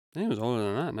 I think it was older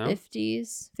than that, no?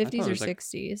 50s or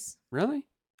 60s. Really?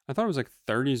 I thought it was like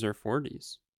 30s or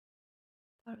 40s.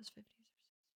 I thought it was 50s.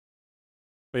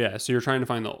 But yeah, so you're trying to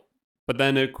find but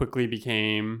then it quickly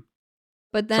became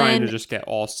trying to just get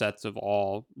all sets of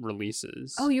all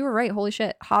releases. Oh, you were right. Holy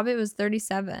shit. Hobbit was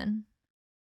 37.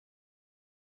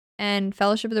 And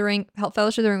Fellowship of the Ring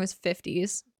was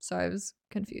 50s. So I was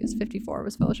confused. 54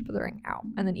 was Fellowship of the Ring. Ow.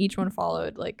 And then each one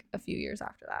followed like a few years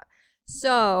after that.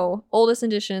 So oldest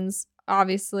editions,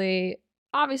 obviously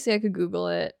I could Google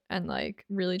it and like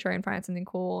really try and find something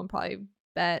cool and probably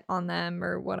bet on them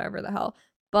or whatever the hell.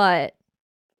 But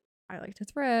I like to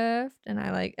thrift, and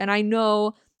I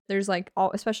know there's like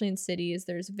especially in cities,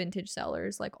 there's vintage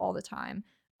sellers like all the time.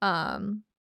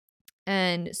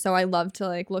 And so I love to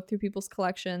like look through people's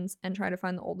collections and try to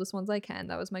find the oldest ones I can.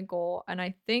 That was my goal. And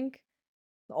I think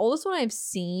the oldest one I've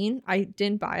seen, I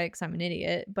didn't buy it because I'm an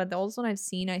idiot, but the oldest one I've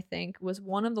seen, I think, was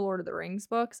one of the Lord of the Rings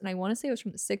books. And I want to say it was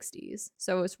from the 60s.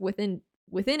 So it was within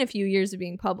a few years of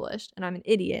being published. And I'm an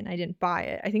idiot and I didn't buy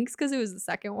it. I think it's because it was the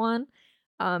second one.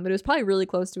 But it was probably really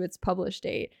close to its published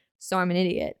date. So I'm an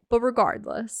idiot. But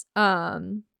regardless, that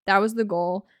was the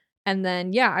goal. And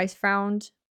then, I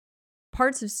found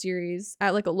parts of series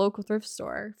at like a local thrift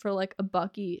store for like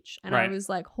 $1 each. And I was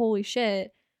like, holy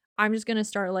shit, I'm just going to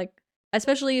start like,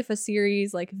 especially if a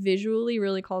series like visually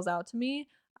really calls out to me,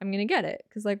 I'm going to get it.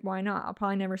 Because like, why not? I'll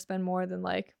probably never spend more than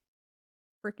like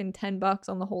freaking $10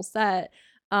 on the whole set.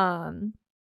 And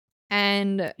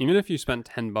even if you spent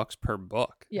 $10 per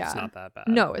book, it's not that bad.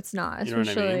 No, it's not. You know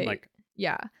what I mean? Like,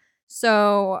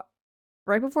 so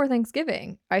right before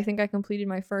Thanksgiving, I think I completed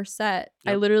my first set.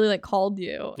 Yep. I literally like called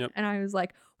you and I was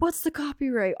like, what's the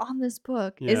copyright on this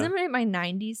book? Yeah. Isn't it my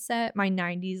 90s set? My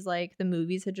 90s, like the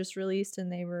movies had just released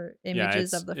and they were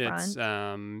images of the front.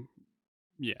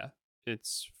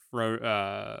 it's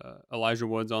Elijah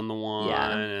Wood's on the one,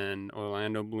 Yeah. and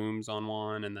Orlando Bloom's on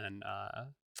one, and then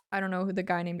I don't know who the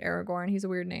guy named Aragorn. He's a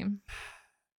weird name.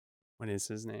 what is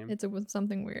his name? It's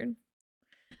something weird.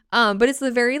 But it's the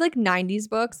very like 90s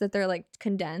books that they're like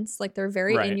condensed, like they're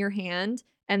very in your hand,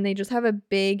 and they just have a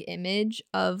big image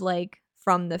of like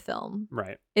from the film.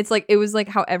 Right. It's like it was like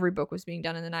how every book was being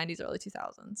done in the 90s, early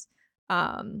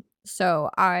 2000s. So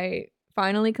I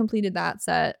finally completed that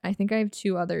set. I think I have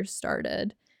 2 others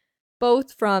started,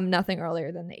 both from nothing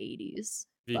earlier than the 80s.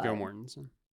 Viggo Mortensen.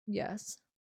 Yes.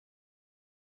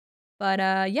 But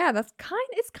yeah,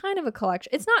 it's kind of a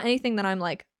collection. It's not anything that I'm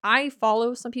like, I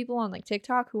follow some people on like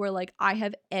TikTok who are like, I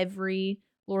have every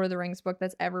Lord of the Rings book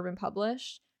that's ever been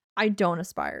published. I don't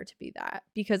aspire to be that,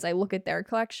 because I look at their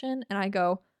collection and I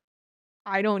go,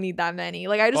 I don't need that many.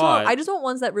 Like I just want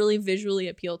ones that really visually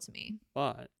appeal to me.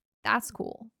 But that's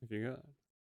cool. If you go.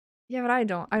 Yeah, but I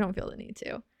don't feel the need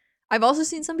to. I've also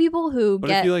seen some people who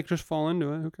But if you like just fall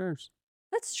into it, who cares?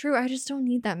 That's true. I just don't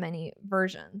need that many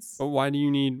versions. But why do you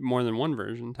need more than one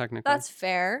version, technically? That's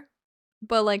fair.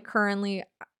 But like currently,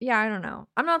 yeah, I don't know.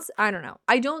 I don't know.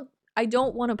 I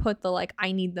don't want to put the like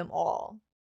I need them all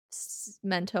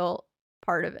mental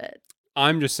part of it.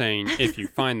 I'm just saying, if you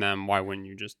find them, why wouldn't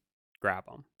you just grab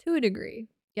them? To a degree.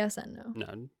 Yes and no.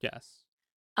 No, yes.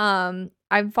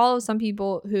 I follow some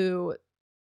people who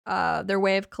their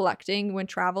way of collecting when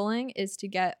traveling is to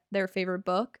get their favorite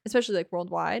book, especially like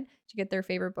worldwide, to get their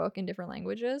favorite book in different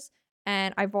languages.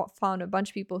 And I've found a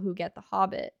bunch of people who get The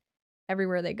Hobbit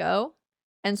everywhere they go.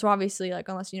 And so obviously, like,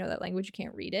 unless you know that language, you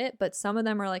can't read it. But some of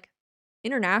them are like,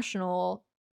 international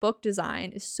book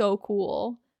design is so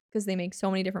cool because they make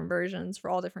so many different versions for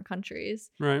all different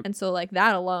countries. Right. And so like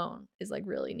that alone is like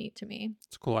really neat to me.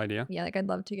 It's a cool idea. Yeah, like I'd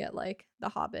love to get like The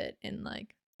Hobbit in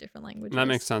like different languages. And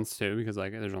that makes sense too, because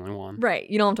like there's only one. Right.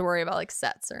 You don't have to worry about like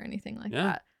sets or anything like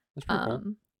that. That's pretty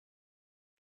cool.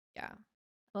 Yeah.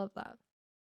 I love that.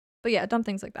 But yeah, dumb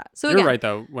things like that. So you're again, right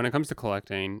though. When it comes to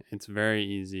collecting, it's very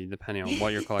easy, depending on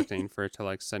what you're collecting, for it to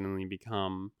like suddenly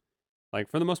become,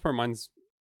 like, for the most part, mine's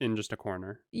in just a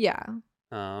corner. Yeah.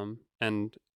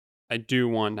 And I do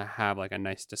want to have like a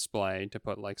nice display to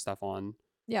put like stuff on.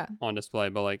 Yeah. On display,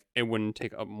 but like it wouldn't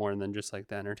take up more than just like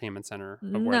the entertainment center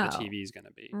of where the TV is gonna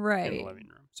be in the living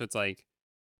room. So it's like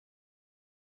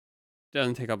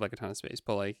doesn't take up like a ton of space,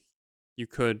 but like you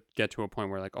could get to a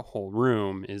point where like a whole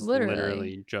room is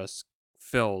literally just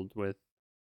filled with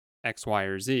X, Y,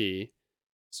 or Z.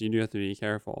 So you do have to be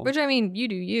careful. Which, I mean, you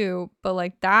do you, but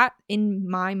like that in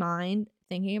my mind,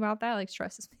 thinking about that like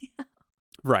stresses me out.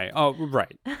 Right. Oh,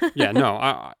 right. Yeah. No.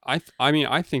 I mean,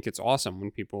 I think it's awesome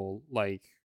when people like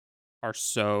are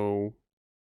so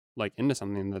like into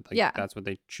something that like that's what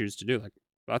they choose to do. Like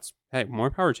that's, hey, more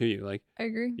power to you. Like I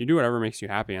agree. You do whatever makes you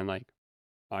happy, and like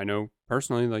I know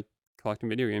personally, like collecting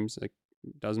video games like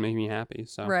does make me happy.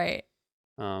 So right.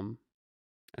 I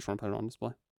just want to put it on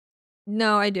display.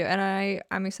 No, I do, and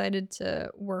I'm excited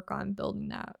to work on building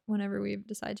that whenever we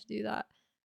decide to do that.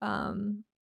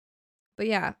 But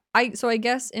yeah, I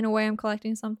guess in a way I'm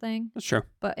collecting something. That's true.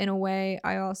 But in a way,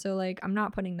 I also like I'm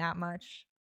not putting that much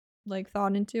like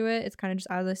thought into it. It's kind of just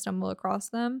as I stumble across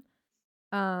them.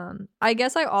 I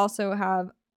guess I also have,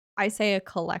 I say, a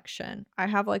collection. I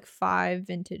have like 5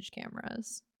 vintage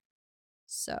cameras.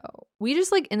 So we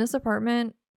just like in this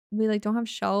apartment, we like don't have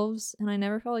shelves, and I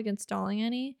never felt like installing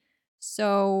any.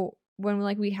 So when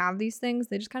like we have these things,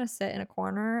 they just kind of sit in a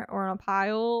corner or in a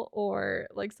pile or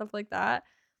like stuff like that.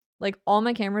 Like all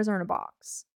my cameras are in a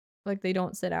box. Like they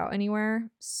don't sit out anywhere.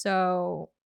 So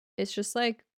it's just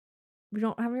like we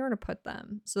don't have anywhere to put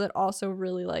them. So that also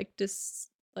really like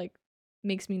just like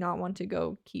makes me not want to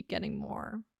go keep getting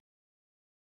more.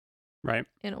 Right.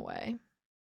 In a way.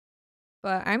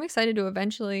 But I'm excited to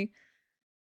eventually,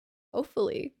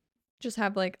 hopefully, just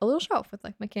have like a little shelf with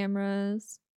like my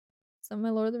cameras, some of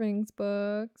my Lord of the Rings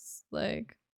books,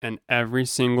 like. And every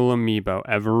single amiibo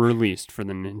ever released for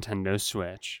the Nintendo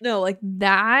Switch. No, like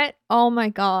that. Oh my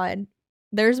God.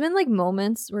 There's been like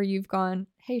moments where you've gone,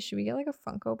 hey, should we get like a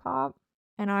Funko Pop?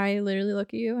 And I literally look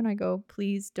at you and I go,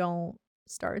 please don't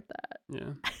start that.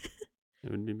 Yeah. It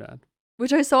would be bad.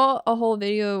 Which I saw a whole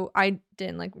video. I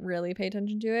didn't like really pay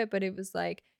attention to it, but it was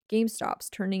like GameStop's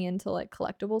turning into like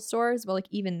collectible stores. But like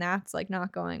even that's like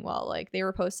not going well. Like they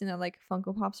were posting that like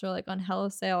Funko Pops are like on hella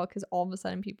sale because all of a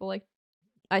sudden people like,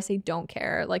 I say don't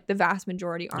care. Like the vast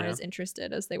majority aren't as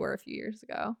interested as they were a few years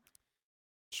ago.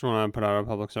 Just want to put out a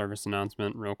public service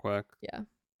announcement real quick. Yeah.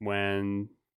 When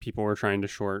people were trying to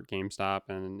short GameStop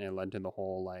and it led to the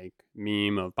whole like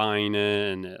meme of buying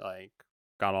it, and it like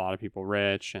got a lot of people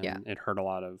rich, and it hurt a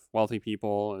lot of wealthy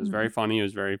people. It was very funny. It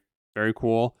was very, very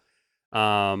cool.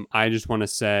 I just want to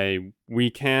say we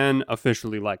can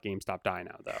officially let GameStop die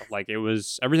now, though. Like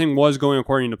everything was going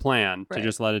according to plan to Right.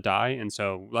 just let it die, and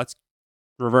so let's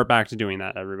revert back to doing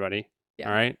that, everybody. Yeah.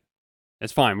 All right,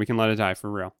 it's fine. We can let it die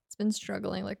for real. It's been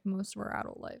struggling like most of our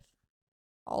adult life.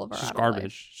 All of our It's just adult garbage.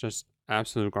 life. It's just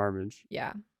absolute garbage.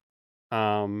 Yeah.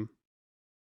 But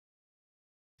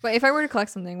if I were to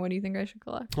collect something, what do you think I should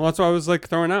collect? Well, that's what I was like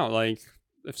throwing out. Like,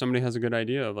 if somebody has a good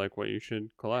idea of like what you should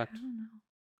collect. I don't know.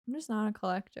 I'm just not a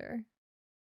collector.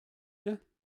 Yeah.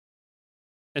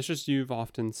 It's just you've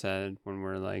often said when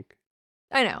we're like,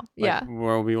 I know. Yeah.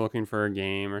 We'll be looking for a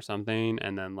game or something,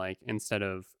 and then like instead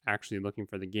of actually looking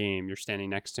for the game, you're standing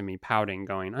next to me pouting,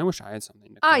 going, "I wish I had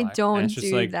something to collect." I don't and it's just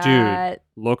do like, that.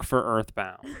 Dude, look for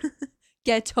Earthbound.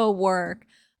 Get to work.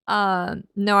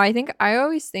 No, I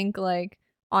always think like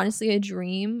honestly a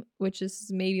dream, which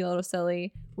is maybe a little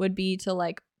silly, would be to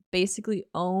like basically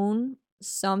own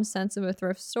some sense of a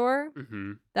thrift store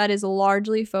that is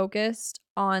largely focused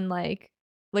on like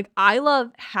I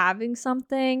love having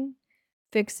something,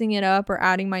 fixing it up or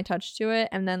adding my touch to it,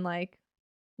 and then like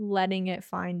letting it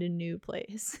find a new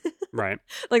place. Right.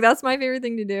 Like that's my favorite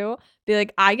thing to do. Be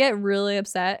like, I get really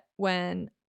upset when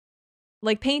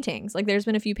like paintings, like there's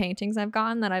been a few paintings I've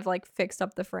gotten that I've like fixed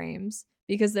up the frames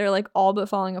because they're like all but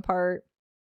falling apart,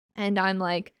 and I'm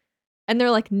like, and they're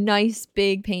like nice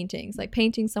big paintings, like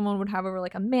paintings someone would have over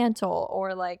like a mantle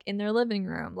or like in their living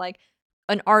room. Like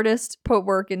an artist put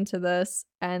work into this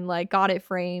and like got it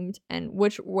framed, and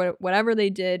whatever they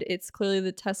did, it's clearly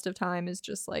the test of time is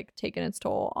just like taking its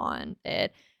toll on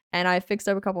it. And I fixed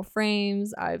up a couple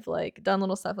frames. I've like done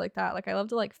little stuff like that. Like I love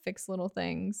to like fix little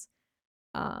things.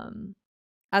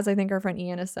 As I think our friend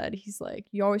Ian has said, he's like,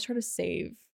 you always try to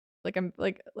save. Like I'm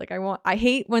like I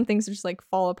hate when things just like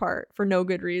fall apart for no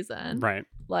good reason. Right.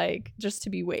 Like just to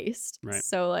be waste. Right.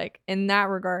 So like in that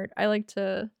regard, I like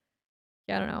to,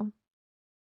 I don't know,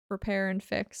 repair and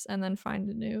fix and then find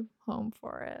a new home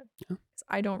for it. Yeah. 'Cause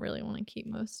I don't really want to keep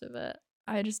most of it.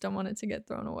 I just don't want it to get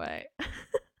thrown away.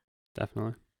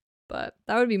 Definitely. But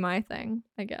that would be my thing,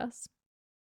 I guess.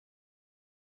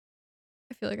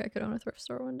 I feel like I could own a thrift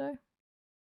store one day.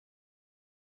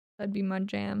 That'd be my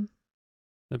jam.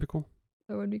 That'd be cool.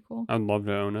 That would be cool. I'd love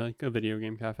to own a video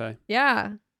game cafe.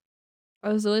 Yeah.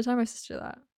 I was really telling my sister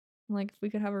that. Like, if we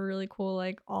could have a really cool,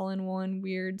 like, all-in-one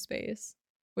weird space.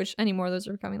 Which anymore, those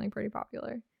are becoming, like, pretty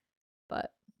popular.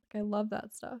 But, like, I love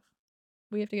that stuff.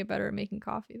 We have to get better at making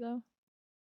coffee, though.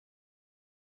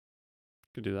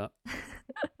 Could do that.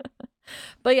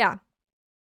 But, yeah.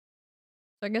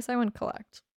 So, I guess I would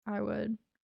collect. I would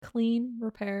clean,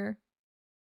 repair,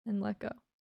 and let go.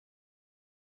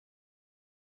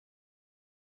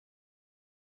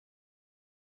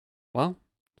 Well,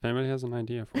 if anybody has an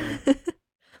idea for you.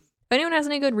 If anyone has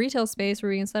any good retail space where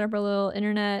we can set up our little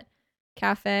internet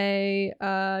cafe,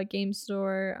 game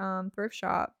store, thrift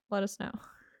shop, let us know.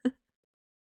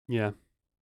 Yeah.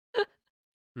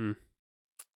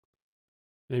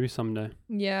 Maybe someday.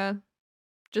 Yeah.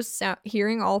 Just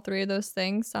hearing all three of those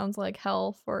things sounds like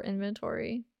hell for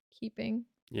inventory keeping.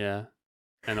 Yeah.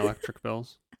 And electric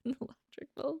bills. And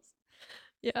electric bills.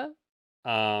 Yeah.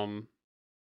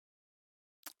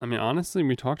 I mean, honestly,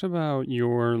 we talked about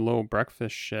your little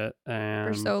breakfast shit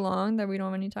For so long that we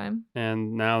don't have any time.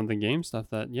 And now the game stuff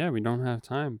that, yeah, we don't have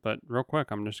time. But real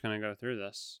quick, I'm just going to go through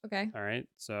this. Okay. All right.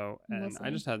 So, and I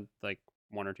just had like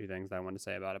one or two things that I wanted to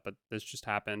say about it, but this just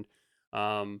happened.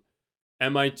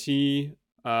 MIT,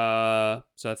 so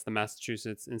that's the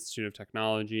Massachusetts Institute of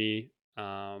Technology,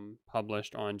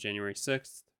 published on January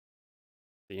 6th,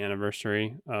 the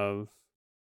anniversary of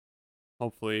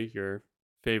hopefully your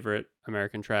favorite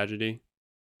American tragedy.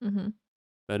 Mm-hmm.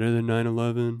 Better than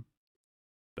 9/11.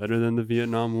 Better than the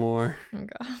Vietnam War. Oh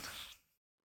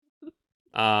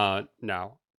God.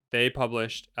 No. They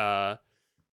published article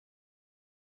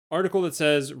that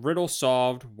says riddle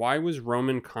solved. Why was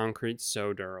Roman concrete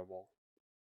so durable?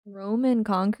 Roman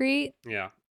concrete? Yeah.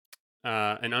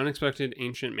 An unexpected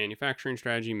ancient manufacturing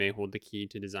strategy may hold the key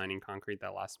to designing concrete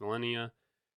that lasts millennia.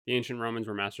 The ancient Romans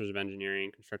were masters of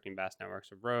engineering, constructing vast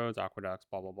networks of roads, aqueducts,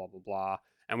 blah, blah, blah, blah, blah.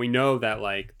 And we know that,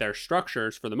 like, their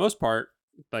structures, for the most part,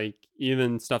 like,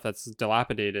 even stuff that's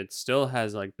dilapidated still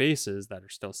has, like, bases that are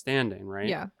still standing, right?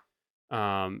 Yeah.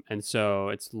 And so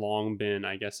it's long been,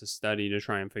 I guess, a study to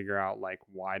try and figure out, like,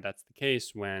 why that's the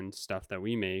case when stuff that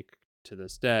we make to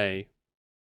this day,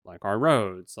 like our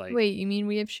roads, like... Wait, you mean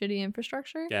we have shitty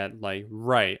infrastructure? Yeah, like,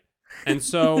 right. And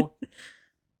so...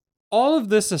 all of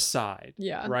this aside,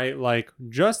 yeah, right? Like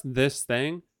just this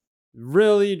thing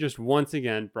really just once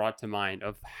again brought to mind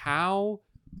of how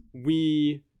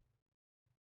we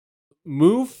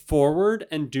move forward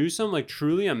and do some like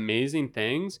truly amazing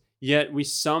things, yet we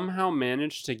somehow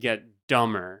manage to get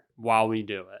dumber while we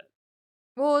do it.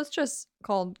 Well, it's just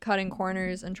called cutting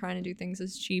corners and trying to do things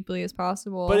as cheaply as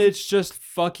possible. But it's just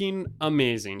fucking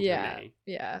amazing to me.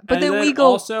 Yeah. But And then we go,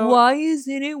 also, why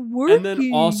isn't it working? And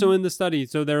then also in the study,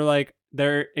 so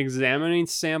they're examining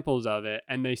samples of it,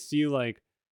 and they see like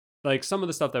some of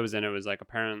the stuff that was in it was like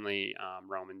apparently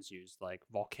Romans used like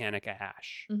volcanic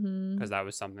ash because that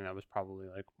was something that was probably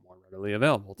like more readily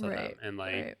available to them, and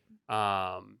like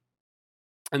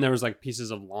and there was like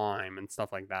pieces of lime and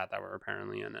stuff like that were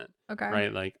apparently in it. Okay.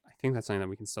 Right. Like I think that's something that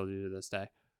we can still do to this day.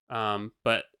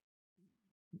 But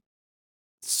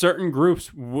certain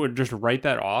groups would just write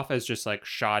that off as just like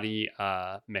shoddy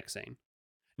mixing.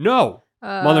 No,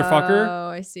 motherfucker.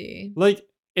 Oh, I see. Like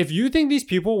if you think these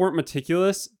people weren't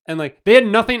meticulous and like they had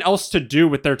nothing else to do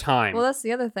with their time. Well, that's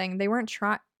the other thing. They weren't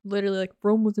literally like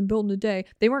Rome wasn't built in a day.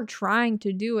 They weren't trying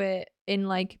to do it in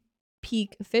like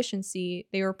peak efficiency.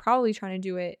 They were probably trying to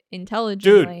do it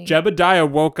intelligently. Dude, Jebediah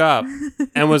woke up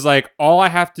and was like, all I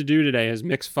have to do today is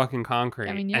mix fucking concrete.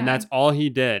 I mean, yeah. And that's all he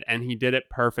did. And he did it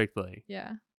perfectly.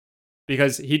 Yeah.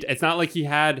 Because it's not like he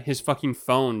had his fucking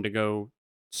phone to go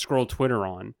scroll Twitter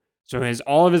on. So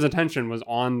all of his attention was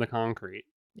on the concrete.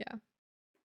 Yeah.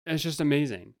 It's just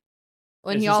amazing.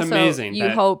 When he also, amazing you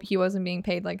hope he wasn't being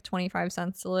paid like 25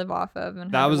 cents to live off of.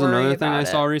 And that was another thing I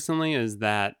saw recently is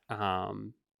that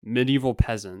medieval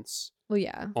peasants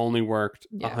only worked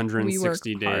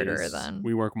 160 days.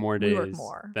 We work more days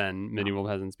than medieval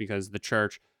peasants because the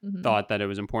church thought that it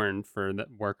was important for the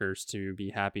workers to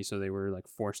be happy, so they were like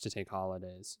forced to take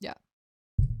holidays. Yeah.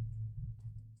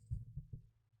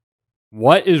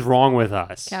 What is wrong with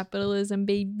us? Capitalism,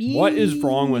 baby. What is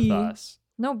wrong with us?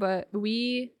 No, but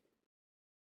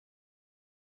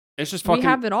it's just fucking, we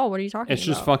have it all. What are you talking about? It's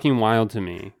just fucking wild to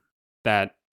me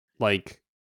that like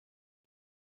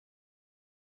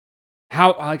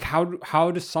how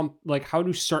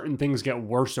do certain things get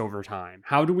worse over time?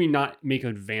 How do we not make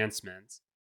advancements?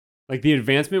 Like the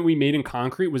advancement we made in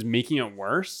concrete was making it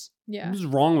worse. Yeah. What is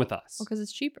wrong with us? Well, because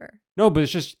it's cheaper. No, but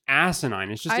it's just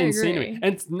asinine. It's just insane to me.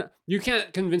 And you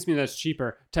can't convince me that it's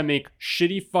cheaper to make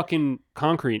shitty fucking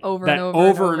concrete over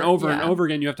and over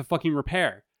again you have to fucking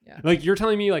repair. Yeah. Like you're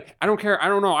telling me like I don't care. I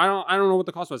don't know what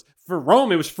the cost was. For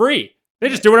Rome, it was free. They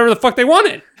just do whatever the fuck they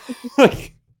wanted.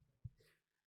 Like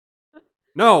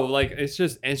no, like it's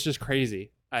just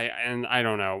crazy. I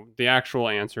don't know. The actual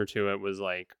answer to it was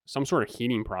like some sort of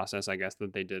heating process, I guess,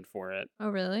 that they did for it. Oh,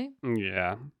 really?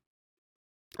 Yeah.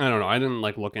 I don't know. I didn't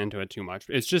like look into it too much.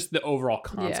 It's just the overall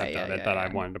concept of it that I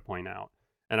wanted to point out.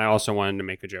 And I also wanted to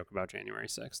make a joke about January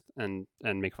 6th and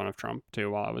make fun of Trump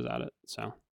too while I was at it. So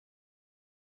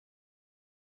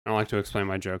I don't like to explain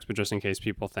my jokes, but just in case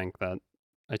people think that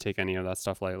I take any of that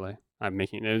stuff lightly,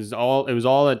 it was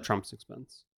all at Trump's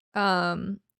expense.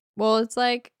 Well, it's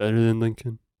like better than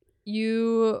Lincoln.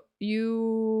 You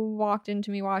walked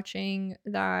into me watching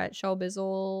that Shel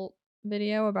Bizzle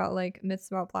video about like myths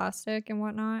about plastic and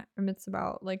whatnot, or myths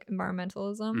about like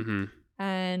environmentalism.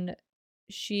 And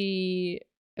I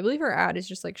believe her ad is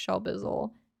just like Shel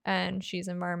Bizzle, and she's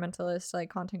an environmentalist, like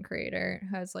content creator,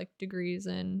 has like degrees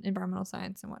in environmental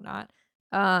science and whatnot.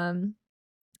 And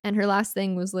her last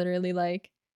thing was literally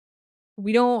like,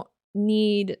 we don't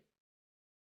need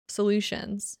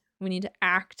solutions. We need to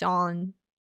act on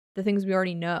the things we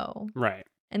already know. Right.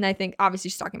 And I think obviously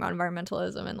she's talking about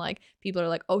environmentalism and like people are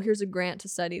like, oh, here's a grant to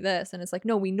study this. And it's like,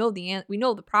 no, we know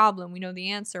the problem. We know the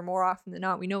answer more often than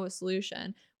not. We know a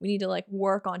solution. We need to like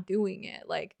work on doing it.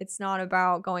 Like it's not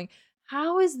about going,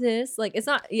 how is this? Like it's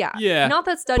not, not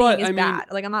that studying is bad.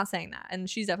 Like I'm not saying that. And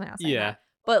she's definitely not saying that.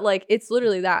 But like it's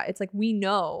literally that. It's like we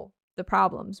know the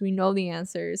problems. We know the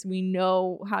answers. We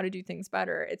know how to do things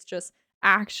better. It's just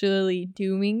actually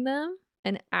doing them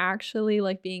and actually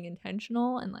like being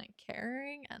intentional and like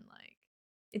caring and like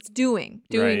it's doing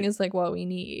right. Is like what we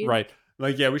need, right?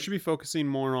 Like we should be focusing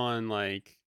more on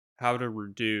like how to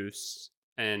reduce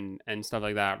and stuff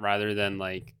like that rather than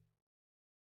like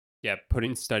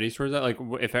putting studies towards that. Like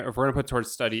if we're gonna put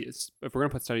studies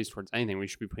towards anything, we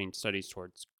should be putting studies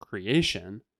towards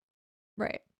creation,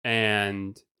 right?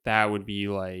 And that would be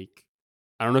like,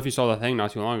 I don't know if you saw the thing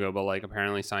not too long ago, but like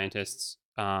apparently scientists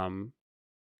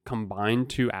combined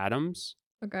two atoms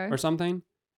or something,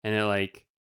 and it like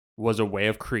was a way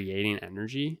of creating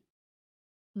energy.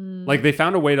 Like they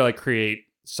found a way to like create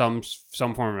some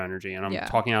form of energy, and I'm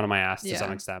talking out of my ass to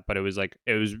some extent, but it was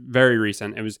very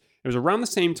recent. It was around the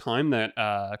same time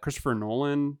that Christopher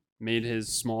Nolan made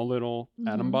his small little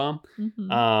atom bomb.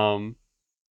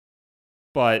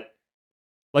 But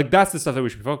Like, that's the stuff that we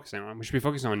should be focusing on. We should be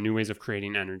focusing on new ways of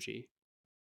creating energy.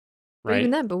 But Right?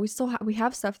 even then, but we still we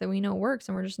have stuff that we know works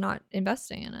and we're just not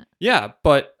investing in it. Yeah,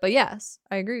 but yes,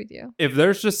 I agree with you. if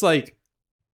there's just like,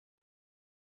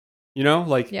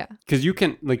 like, Yeah. because you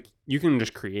can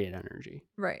just create energy.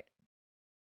 Right.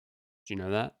 Do you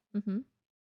know that? Mm-hmm.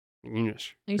 You can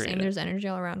just Are you create saying it. there's energy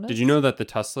all around us? Did you know that the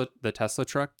Tesla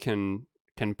truck can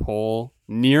pull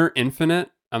near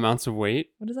infinite amounts of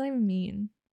weight? What does that even mean?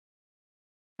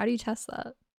 How do you test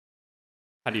that?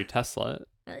 How do you Tesla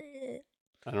it?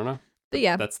 I don't know. But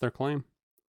yeah, That's their claim.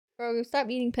 bro, stop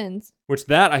eating pins. Which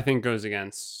that I think goes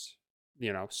against,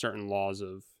 certain laws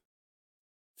of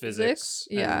physics.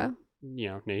 Yeah.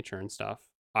 And, nature and stuff.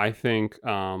 I think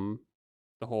the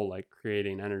whole like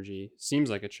creating energy seems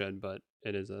like it should, but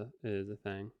it is a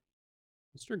thing.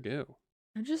 Mr. Goo.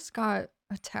 I just got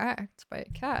attacked by a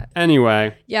cat.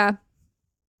 Anyway. Yeah.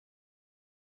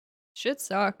 Shit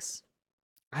sucks.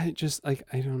 I just I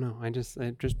don't know.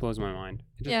 It just blows my mind.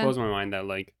 It just blows my mind that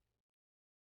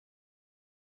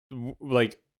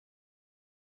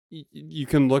you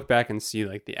can look back and see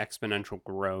like the exponential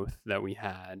growth that we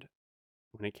had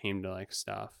when it came to like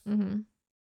stuff and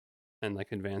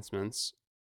like advancements,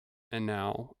 and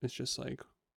now it's just like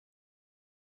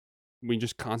we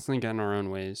just constantly get in our own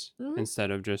ways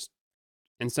instead of just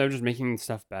making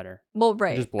stuff better. Well,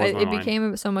 right. It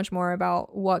became so much more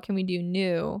about what can we do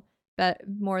new, but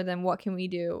more than what can we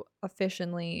do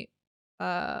efficiently,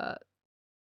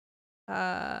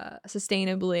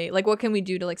 sustainably. Like what can we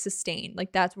do to like sustain?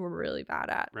 Like that's what we're really bad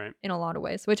at, right? In a lot of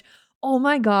ways. Which, oh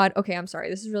my god. Okay, I'm sorry.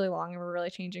 This is really long and we're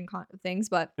really changing things.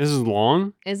 But this is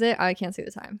long. Is it? I can't see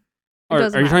the time. Are you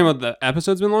talking about the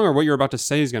episode's been long, or what you're about to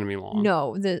say is going to be long?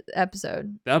 No, the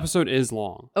episode. The episode is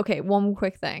long. Okay, one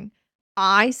quick thing.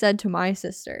 I said to my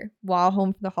sister while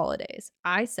home for the holidays,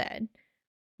 I said,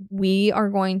 we are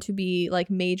going to be like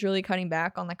majorly cutting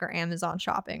back on like our Amazon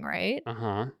shopping, right?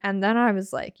 And then I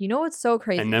was like, you know what's so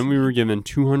crazy? And then we were given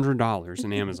 $200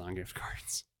 in Amazon gift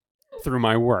cards through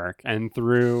my work and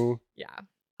through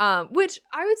which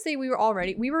I would say we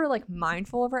were like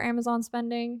mindful of our Amazon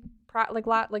spending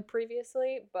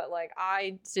previously, but like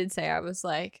I did say I was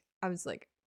like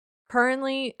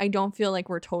currently I don't feel like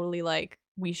we're totally like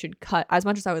we should cut, as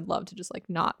much as I would love to just like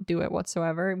not do it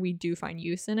whatsoever. We do find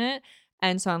use in it.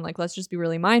 And so I'm like, let's just be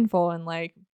really mindful and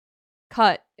like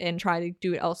cut and try to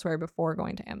do it elsewhere before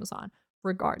going to Amazon,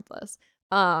 regardless.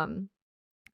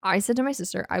 I said to my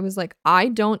sister, I was like, I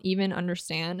don't even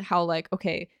understand how like,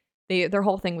 okay, their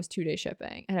whole thing was 2-day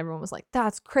shipping. And everyone was like,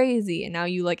 that's crazy. And now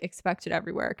you like expect it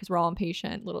everywhere because we're all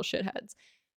impatient little shitheads.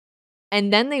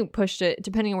 And then they pushed it,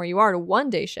 depending on where you are, to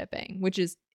 1-day shipping, which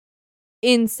is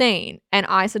insane. And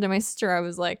I said to my sister, I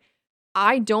was like,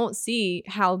 I don't see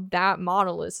how that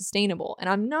model is sustainable. And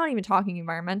I'm not even talking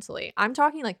environmentally. I'm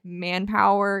talking like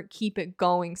manpower, keep it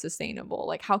going, sustainable.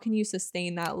 Like how can you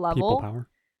sustain that level? People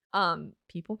power.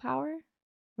 People power?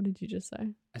 What did you just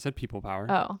say? I said people power.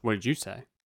 Oh. What did you say?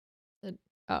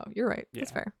 Oh, you're right. Yeah.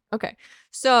 That's fair. Okay.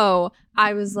 So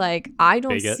I was like, I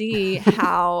don't see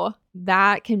how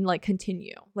that can like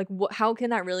continue. Like how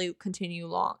can that really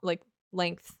continue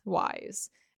lengthwise?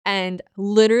 And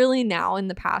literally now in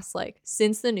the past, like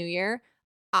since the new year,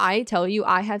 I tell you,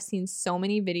 I have seen so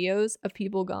many videos of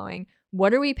people going,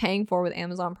 what are we paying for with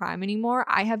Amazon Prime anymore?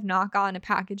 I have not gotten a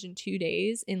package in 2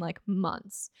 days in like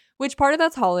months, which part of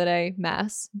that's holiday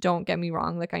mess. Don't get me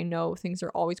wrong. Like I know things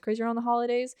are always crazy around the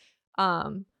holidays.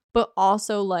 But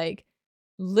also like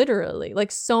literally like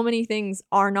so many things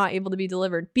are not able to be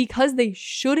delivered because they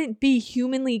shouldn't be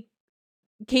humanly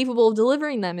capable of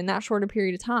delivering them in that short a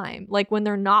period of time. Like when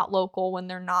they're not local, when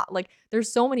they're not like,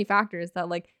 there's so many factors that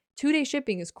like 2-day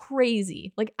shipping is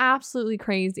crazy, like absolutely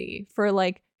crazy for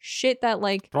like shit that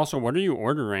like. But also, what are you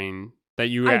ordering that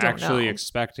you would actually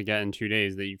expect to get in 2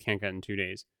 days that you can't get in 2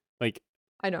 days? Like,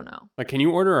 I don't know. Like, can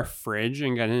you order a fridge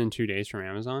and get it in 2 days from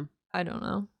Amazon? I don't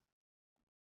know.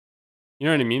 You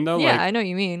know what I mean, though? Yeah, like, I know what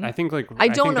you mean. I think, like, I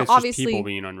don't know, it's obviously. just people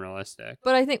being unrealistic.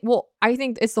 But I think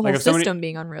it's the whole system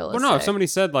being unrealistic. Well, no, if somebody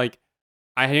said, like,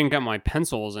 I didn't get my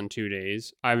pencils in 2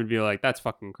 days, I would be like, that's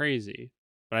fucking crazy.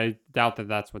 But I doubt that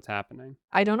that's what's happening.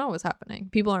 I don't know what's happening.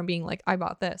 People aren't being like, I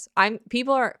bought this. The way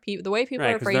people are phrasing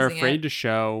it. They're afraid to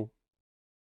show.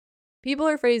 People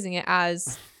are phrasing it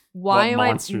as,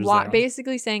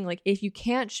 basically saying, like, if you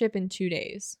can't ship in 2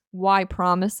 days, why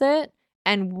promise it?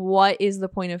 And what is the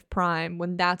point of Prime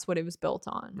when that's what it was built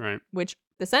on? Right. Which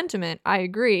the sentiment, I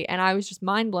agree. And I was just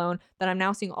mind blown that I'm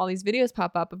now seeing all these videos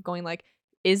pop up of going like,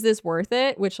 is this worth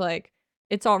it? Which like,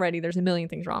 it's already, there's a million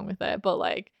things wrong with it. But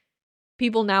like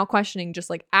people now questioning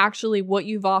just like, actually what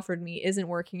you've offered me isn't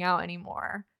working out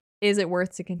anymore. Is it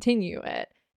worth to continue it?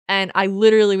 And I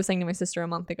literally was saying to my sister a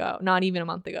month ago, not even a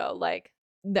month ago, like,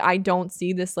 I don't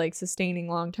see this like sustaining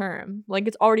long term. Like,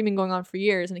 it's already been going on for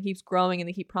years and it keeps growing and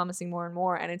they keep promising more and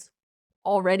more. And it's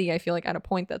already, I feel like, at a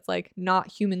point that's like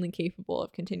not humanly capable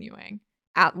of continuing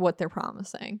at what they're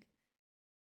promising.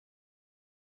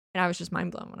 And I was just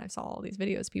mind blown when I saw all these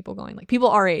videos, people going like, people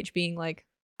our age being like,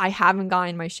 I haven't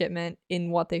gotten my shipment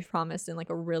in what they've promised in like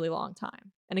a really long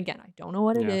time. And again, I don't know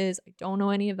what it is. I don't know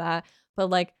any of that. But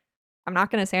like, I'm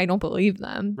not gonna say I don't believe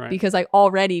them, because I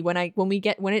already when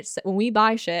we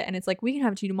buy shit and it's like, we can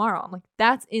have it to you tomorrow. I'm like,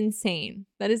 that's insane.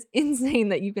 That is insane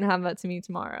that you can have that to me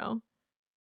tomorrow.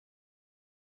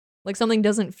 Like, something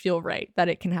doesn't feel right that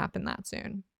it can happen that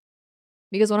soon.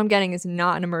 Because what I'm getting is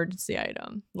not an emergency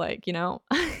item. Like, you know,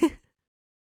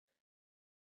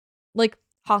 like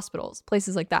hospitals,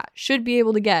 places like that should be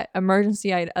able to get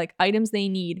emergency items they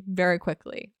need very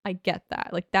quickly. I get that.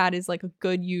 Like, that is like a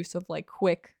good use of like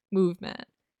quick movement.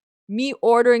 Me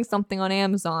ordering something on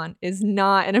Amazon is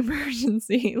not an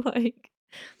emergency. Like,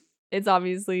 it's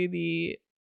obviously the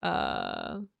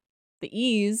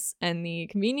ease and the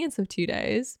convenience of 2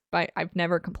 days, but I've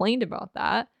never complained about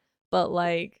that. But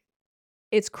like,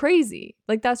 it's crazy.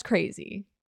 Like, that's crazy.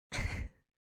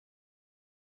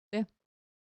 Yeah.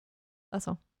 That's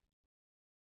all.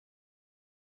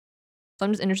 So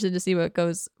I'm just interested to see what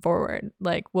goes forward.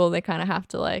 Like, will they kind of have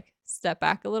to like step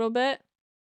back a little bit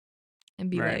and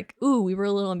be like, ooh, we were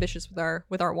a little ambitious with our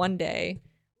 1 day.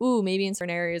 Ooh, maybe in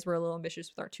certain areas we're a little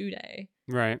ambitious with our 2 day.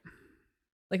 Right.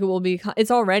 Like,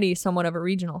 it's already somewhat of a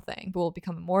regional thing, but will it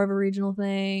become more of a regional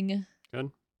thing?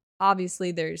 Good.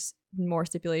 Obviously, there's more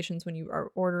stipulations when you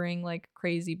are ordering like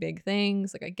crazy big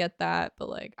things. Like, I get that, but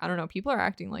like, I don't know. People are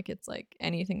acting like it's like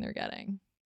anything they're getting.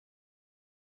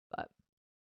 But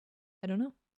I don't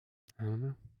know.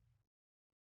 That's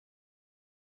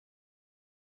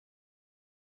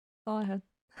all I had.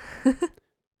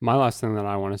 My last thing that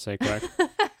I want to say quick,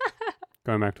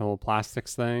 going back to the whole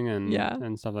plastics thing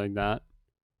and stuff like that.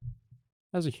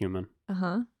 As a human,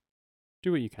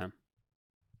 do what you can.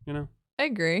 You know? I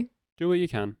agree. Do what you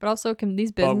can. But also, can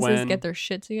these businesses get their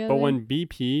shit together? But when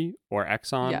BP or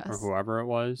Exxon or whoever it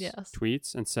was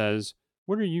tweets and says,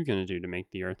 what are you going to do to make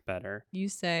the earth better? You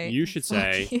should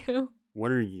say,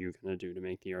 what are you going to do to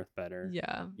make the earth better?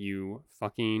 Yeah. You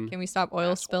fucking Can we stop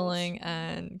oil spilling,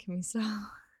 and can we stop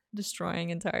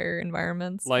destroying entire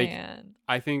environments? Like,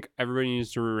 I think everybody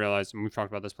needs to realize, and we've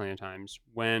talked about this plenty of times,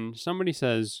 when somebody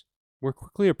says, we're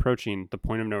quickly approaching the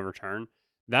point of no return,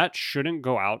 that shouldn't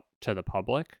go out to the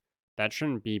public. That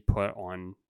shouldn't be put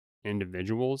on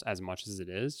individuals as much as it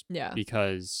is. Yeah.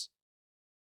 Because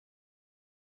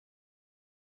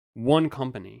one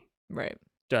company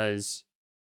does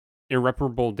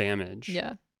irreparable damage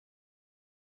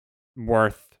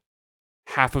worth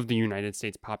half of the United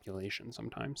States population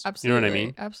sometimes. Absolutely. You know what I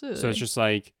mean? Absolutely. So it's just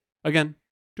like, again,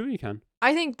 do what you can.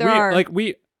 I think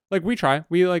we try.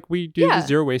 We do the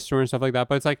zero waste store and stuff like that,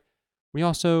 but it's like, we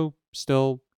also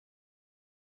still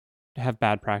have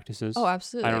bad practices. Oh,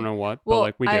 absolutely. I don't know what, but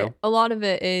like we do. A lot of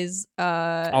it is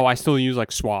I still use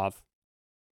like Suave.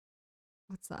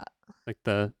 What's that? Like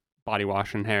the body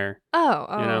wash and hair. Oh,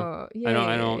 you know? Yeah.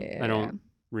 I don't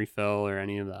refill or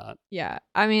any of that. Yeah.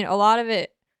 I mean, a lot of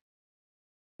it,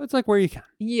 it's like where you can.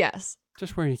 Yes.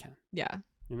 Just where you can. Yeah.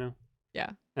 You know? Yeah.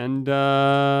 And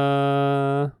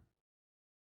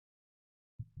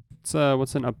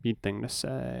what's an upbeat thing to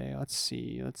say? Let's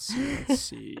see.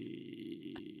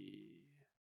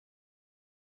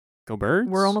 Go Birds?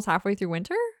 We're almost halfway through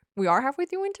winter? We are halfway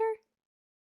through winter?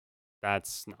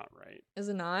 That's not right. Is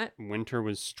it not? Winter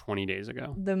was 20 days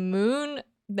ago. The moon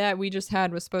that we just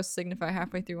had was supposed to signify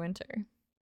halfway through winter.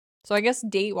 So I guess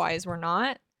date-wise we're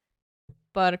not.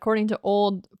 But according to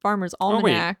Old Farmer's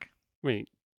Almanac... Wait.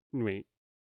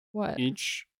 What?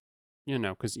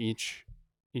 Because each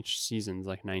season's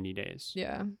like 90 days.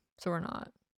 Yeah, so we're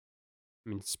not. I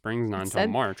mean, spring's not until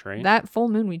March, right? That full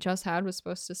moon we just had was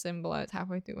supposed to symbolize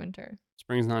halfway through winter.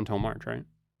 Spring's not until March, right?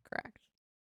 Correct.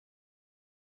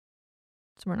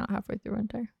 So we're not halfway through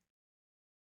winter.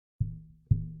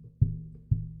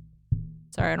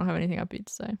 Sorry, I don't have anything upbeat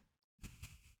to say.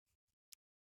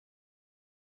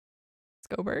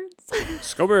 Let's go Birds.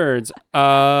 Let's go Birds.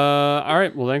 All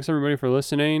right. Well, thanks everybody for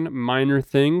listening. Minor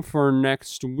thing for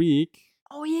next week.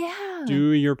 Oh, yeah.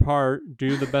 Do your part.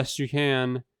 Do the best you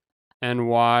can. And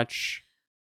watch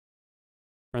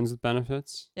Friends with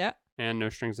Benefits. Yeah. And No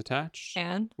Strings Attached.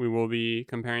 And? We will be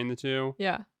comparing the two.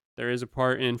 Yeah. There is a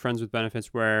part in Friends with Benefits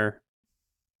where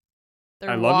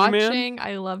I love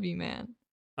you, man.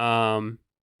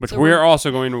 Which we're also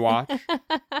going to watch.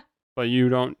 But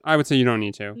I would say you don't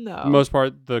need to. No. For the most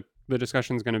part, the the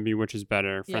discussion's going to be which is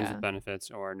better, Friends Yeah. with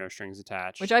Benefits or No Strings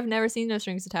Attached. Which I've never seen No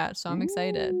Strings Attached, so I'm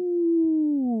excited.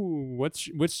 Ooh,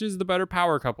 which is the better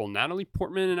power couple, Natalie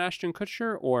Portman and Ashton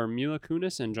Kutcher, or Mila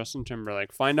Kunis and Justin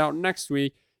Timberlake? Find out next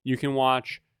week. You can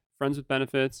watch Friends with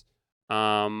Benefits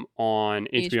on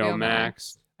HBO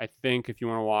Max. I think if you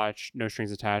want to watch No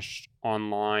Strings Attached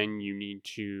online, you need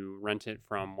to rent it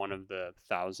from one of the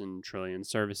 1,000 trillion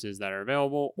services that are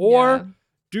available, or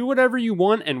do whatever you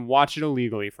want and watch it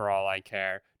illegally for all I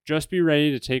care. Just be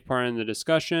ready to take part in the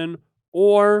discussion,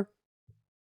 or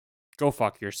go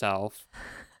fuck yourself.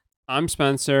 I'm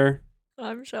Spencer.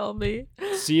 I'm Shelby.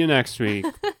 See you next week.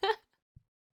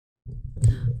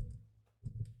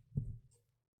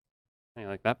 I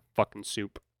like that fucking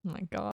soup. Oh my God.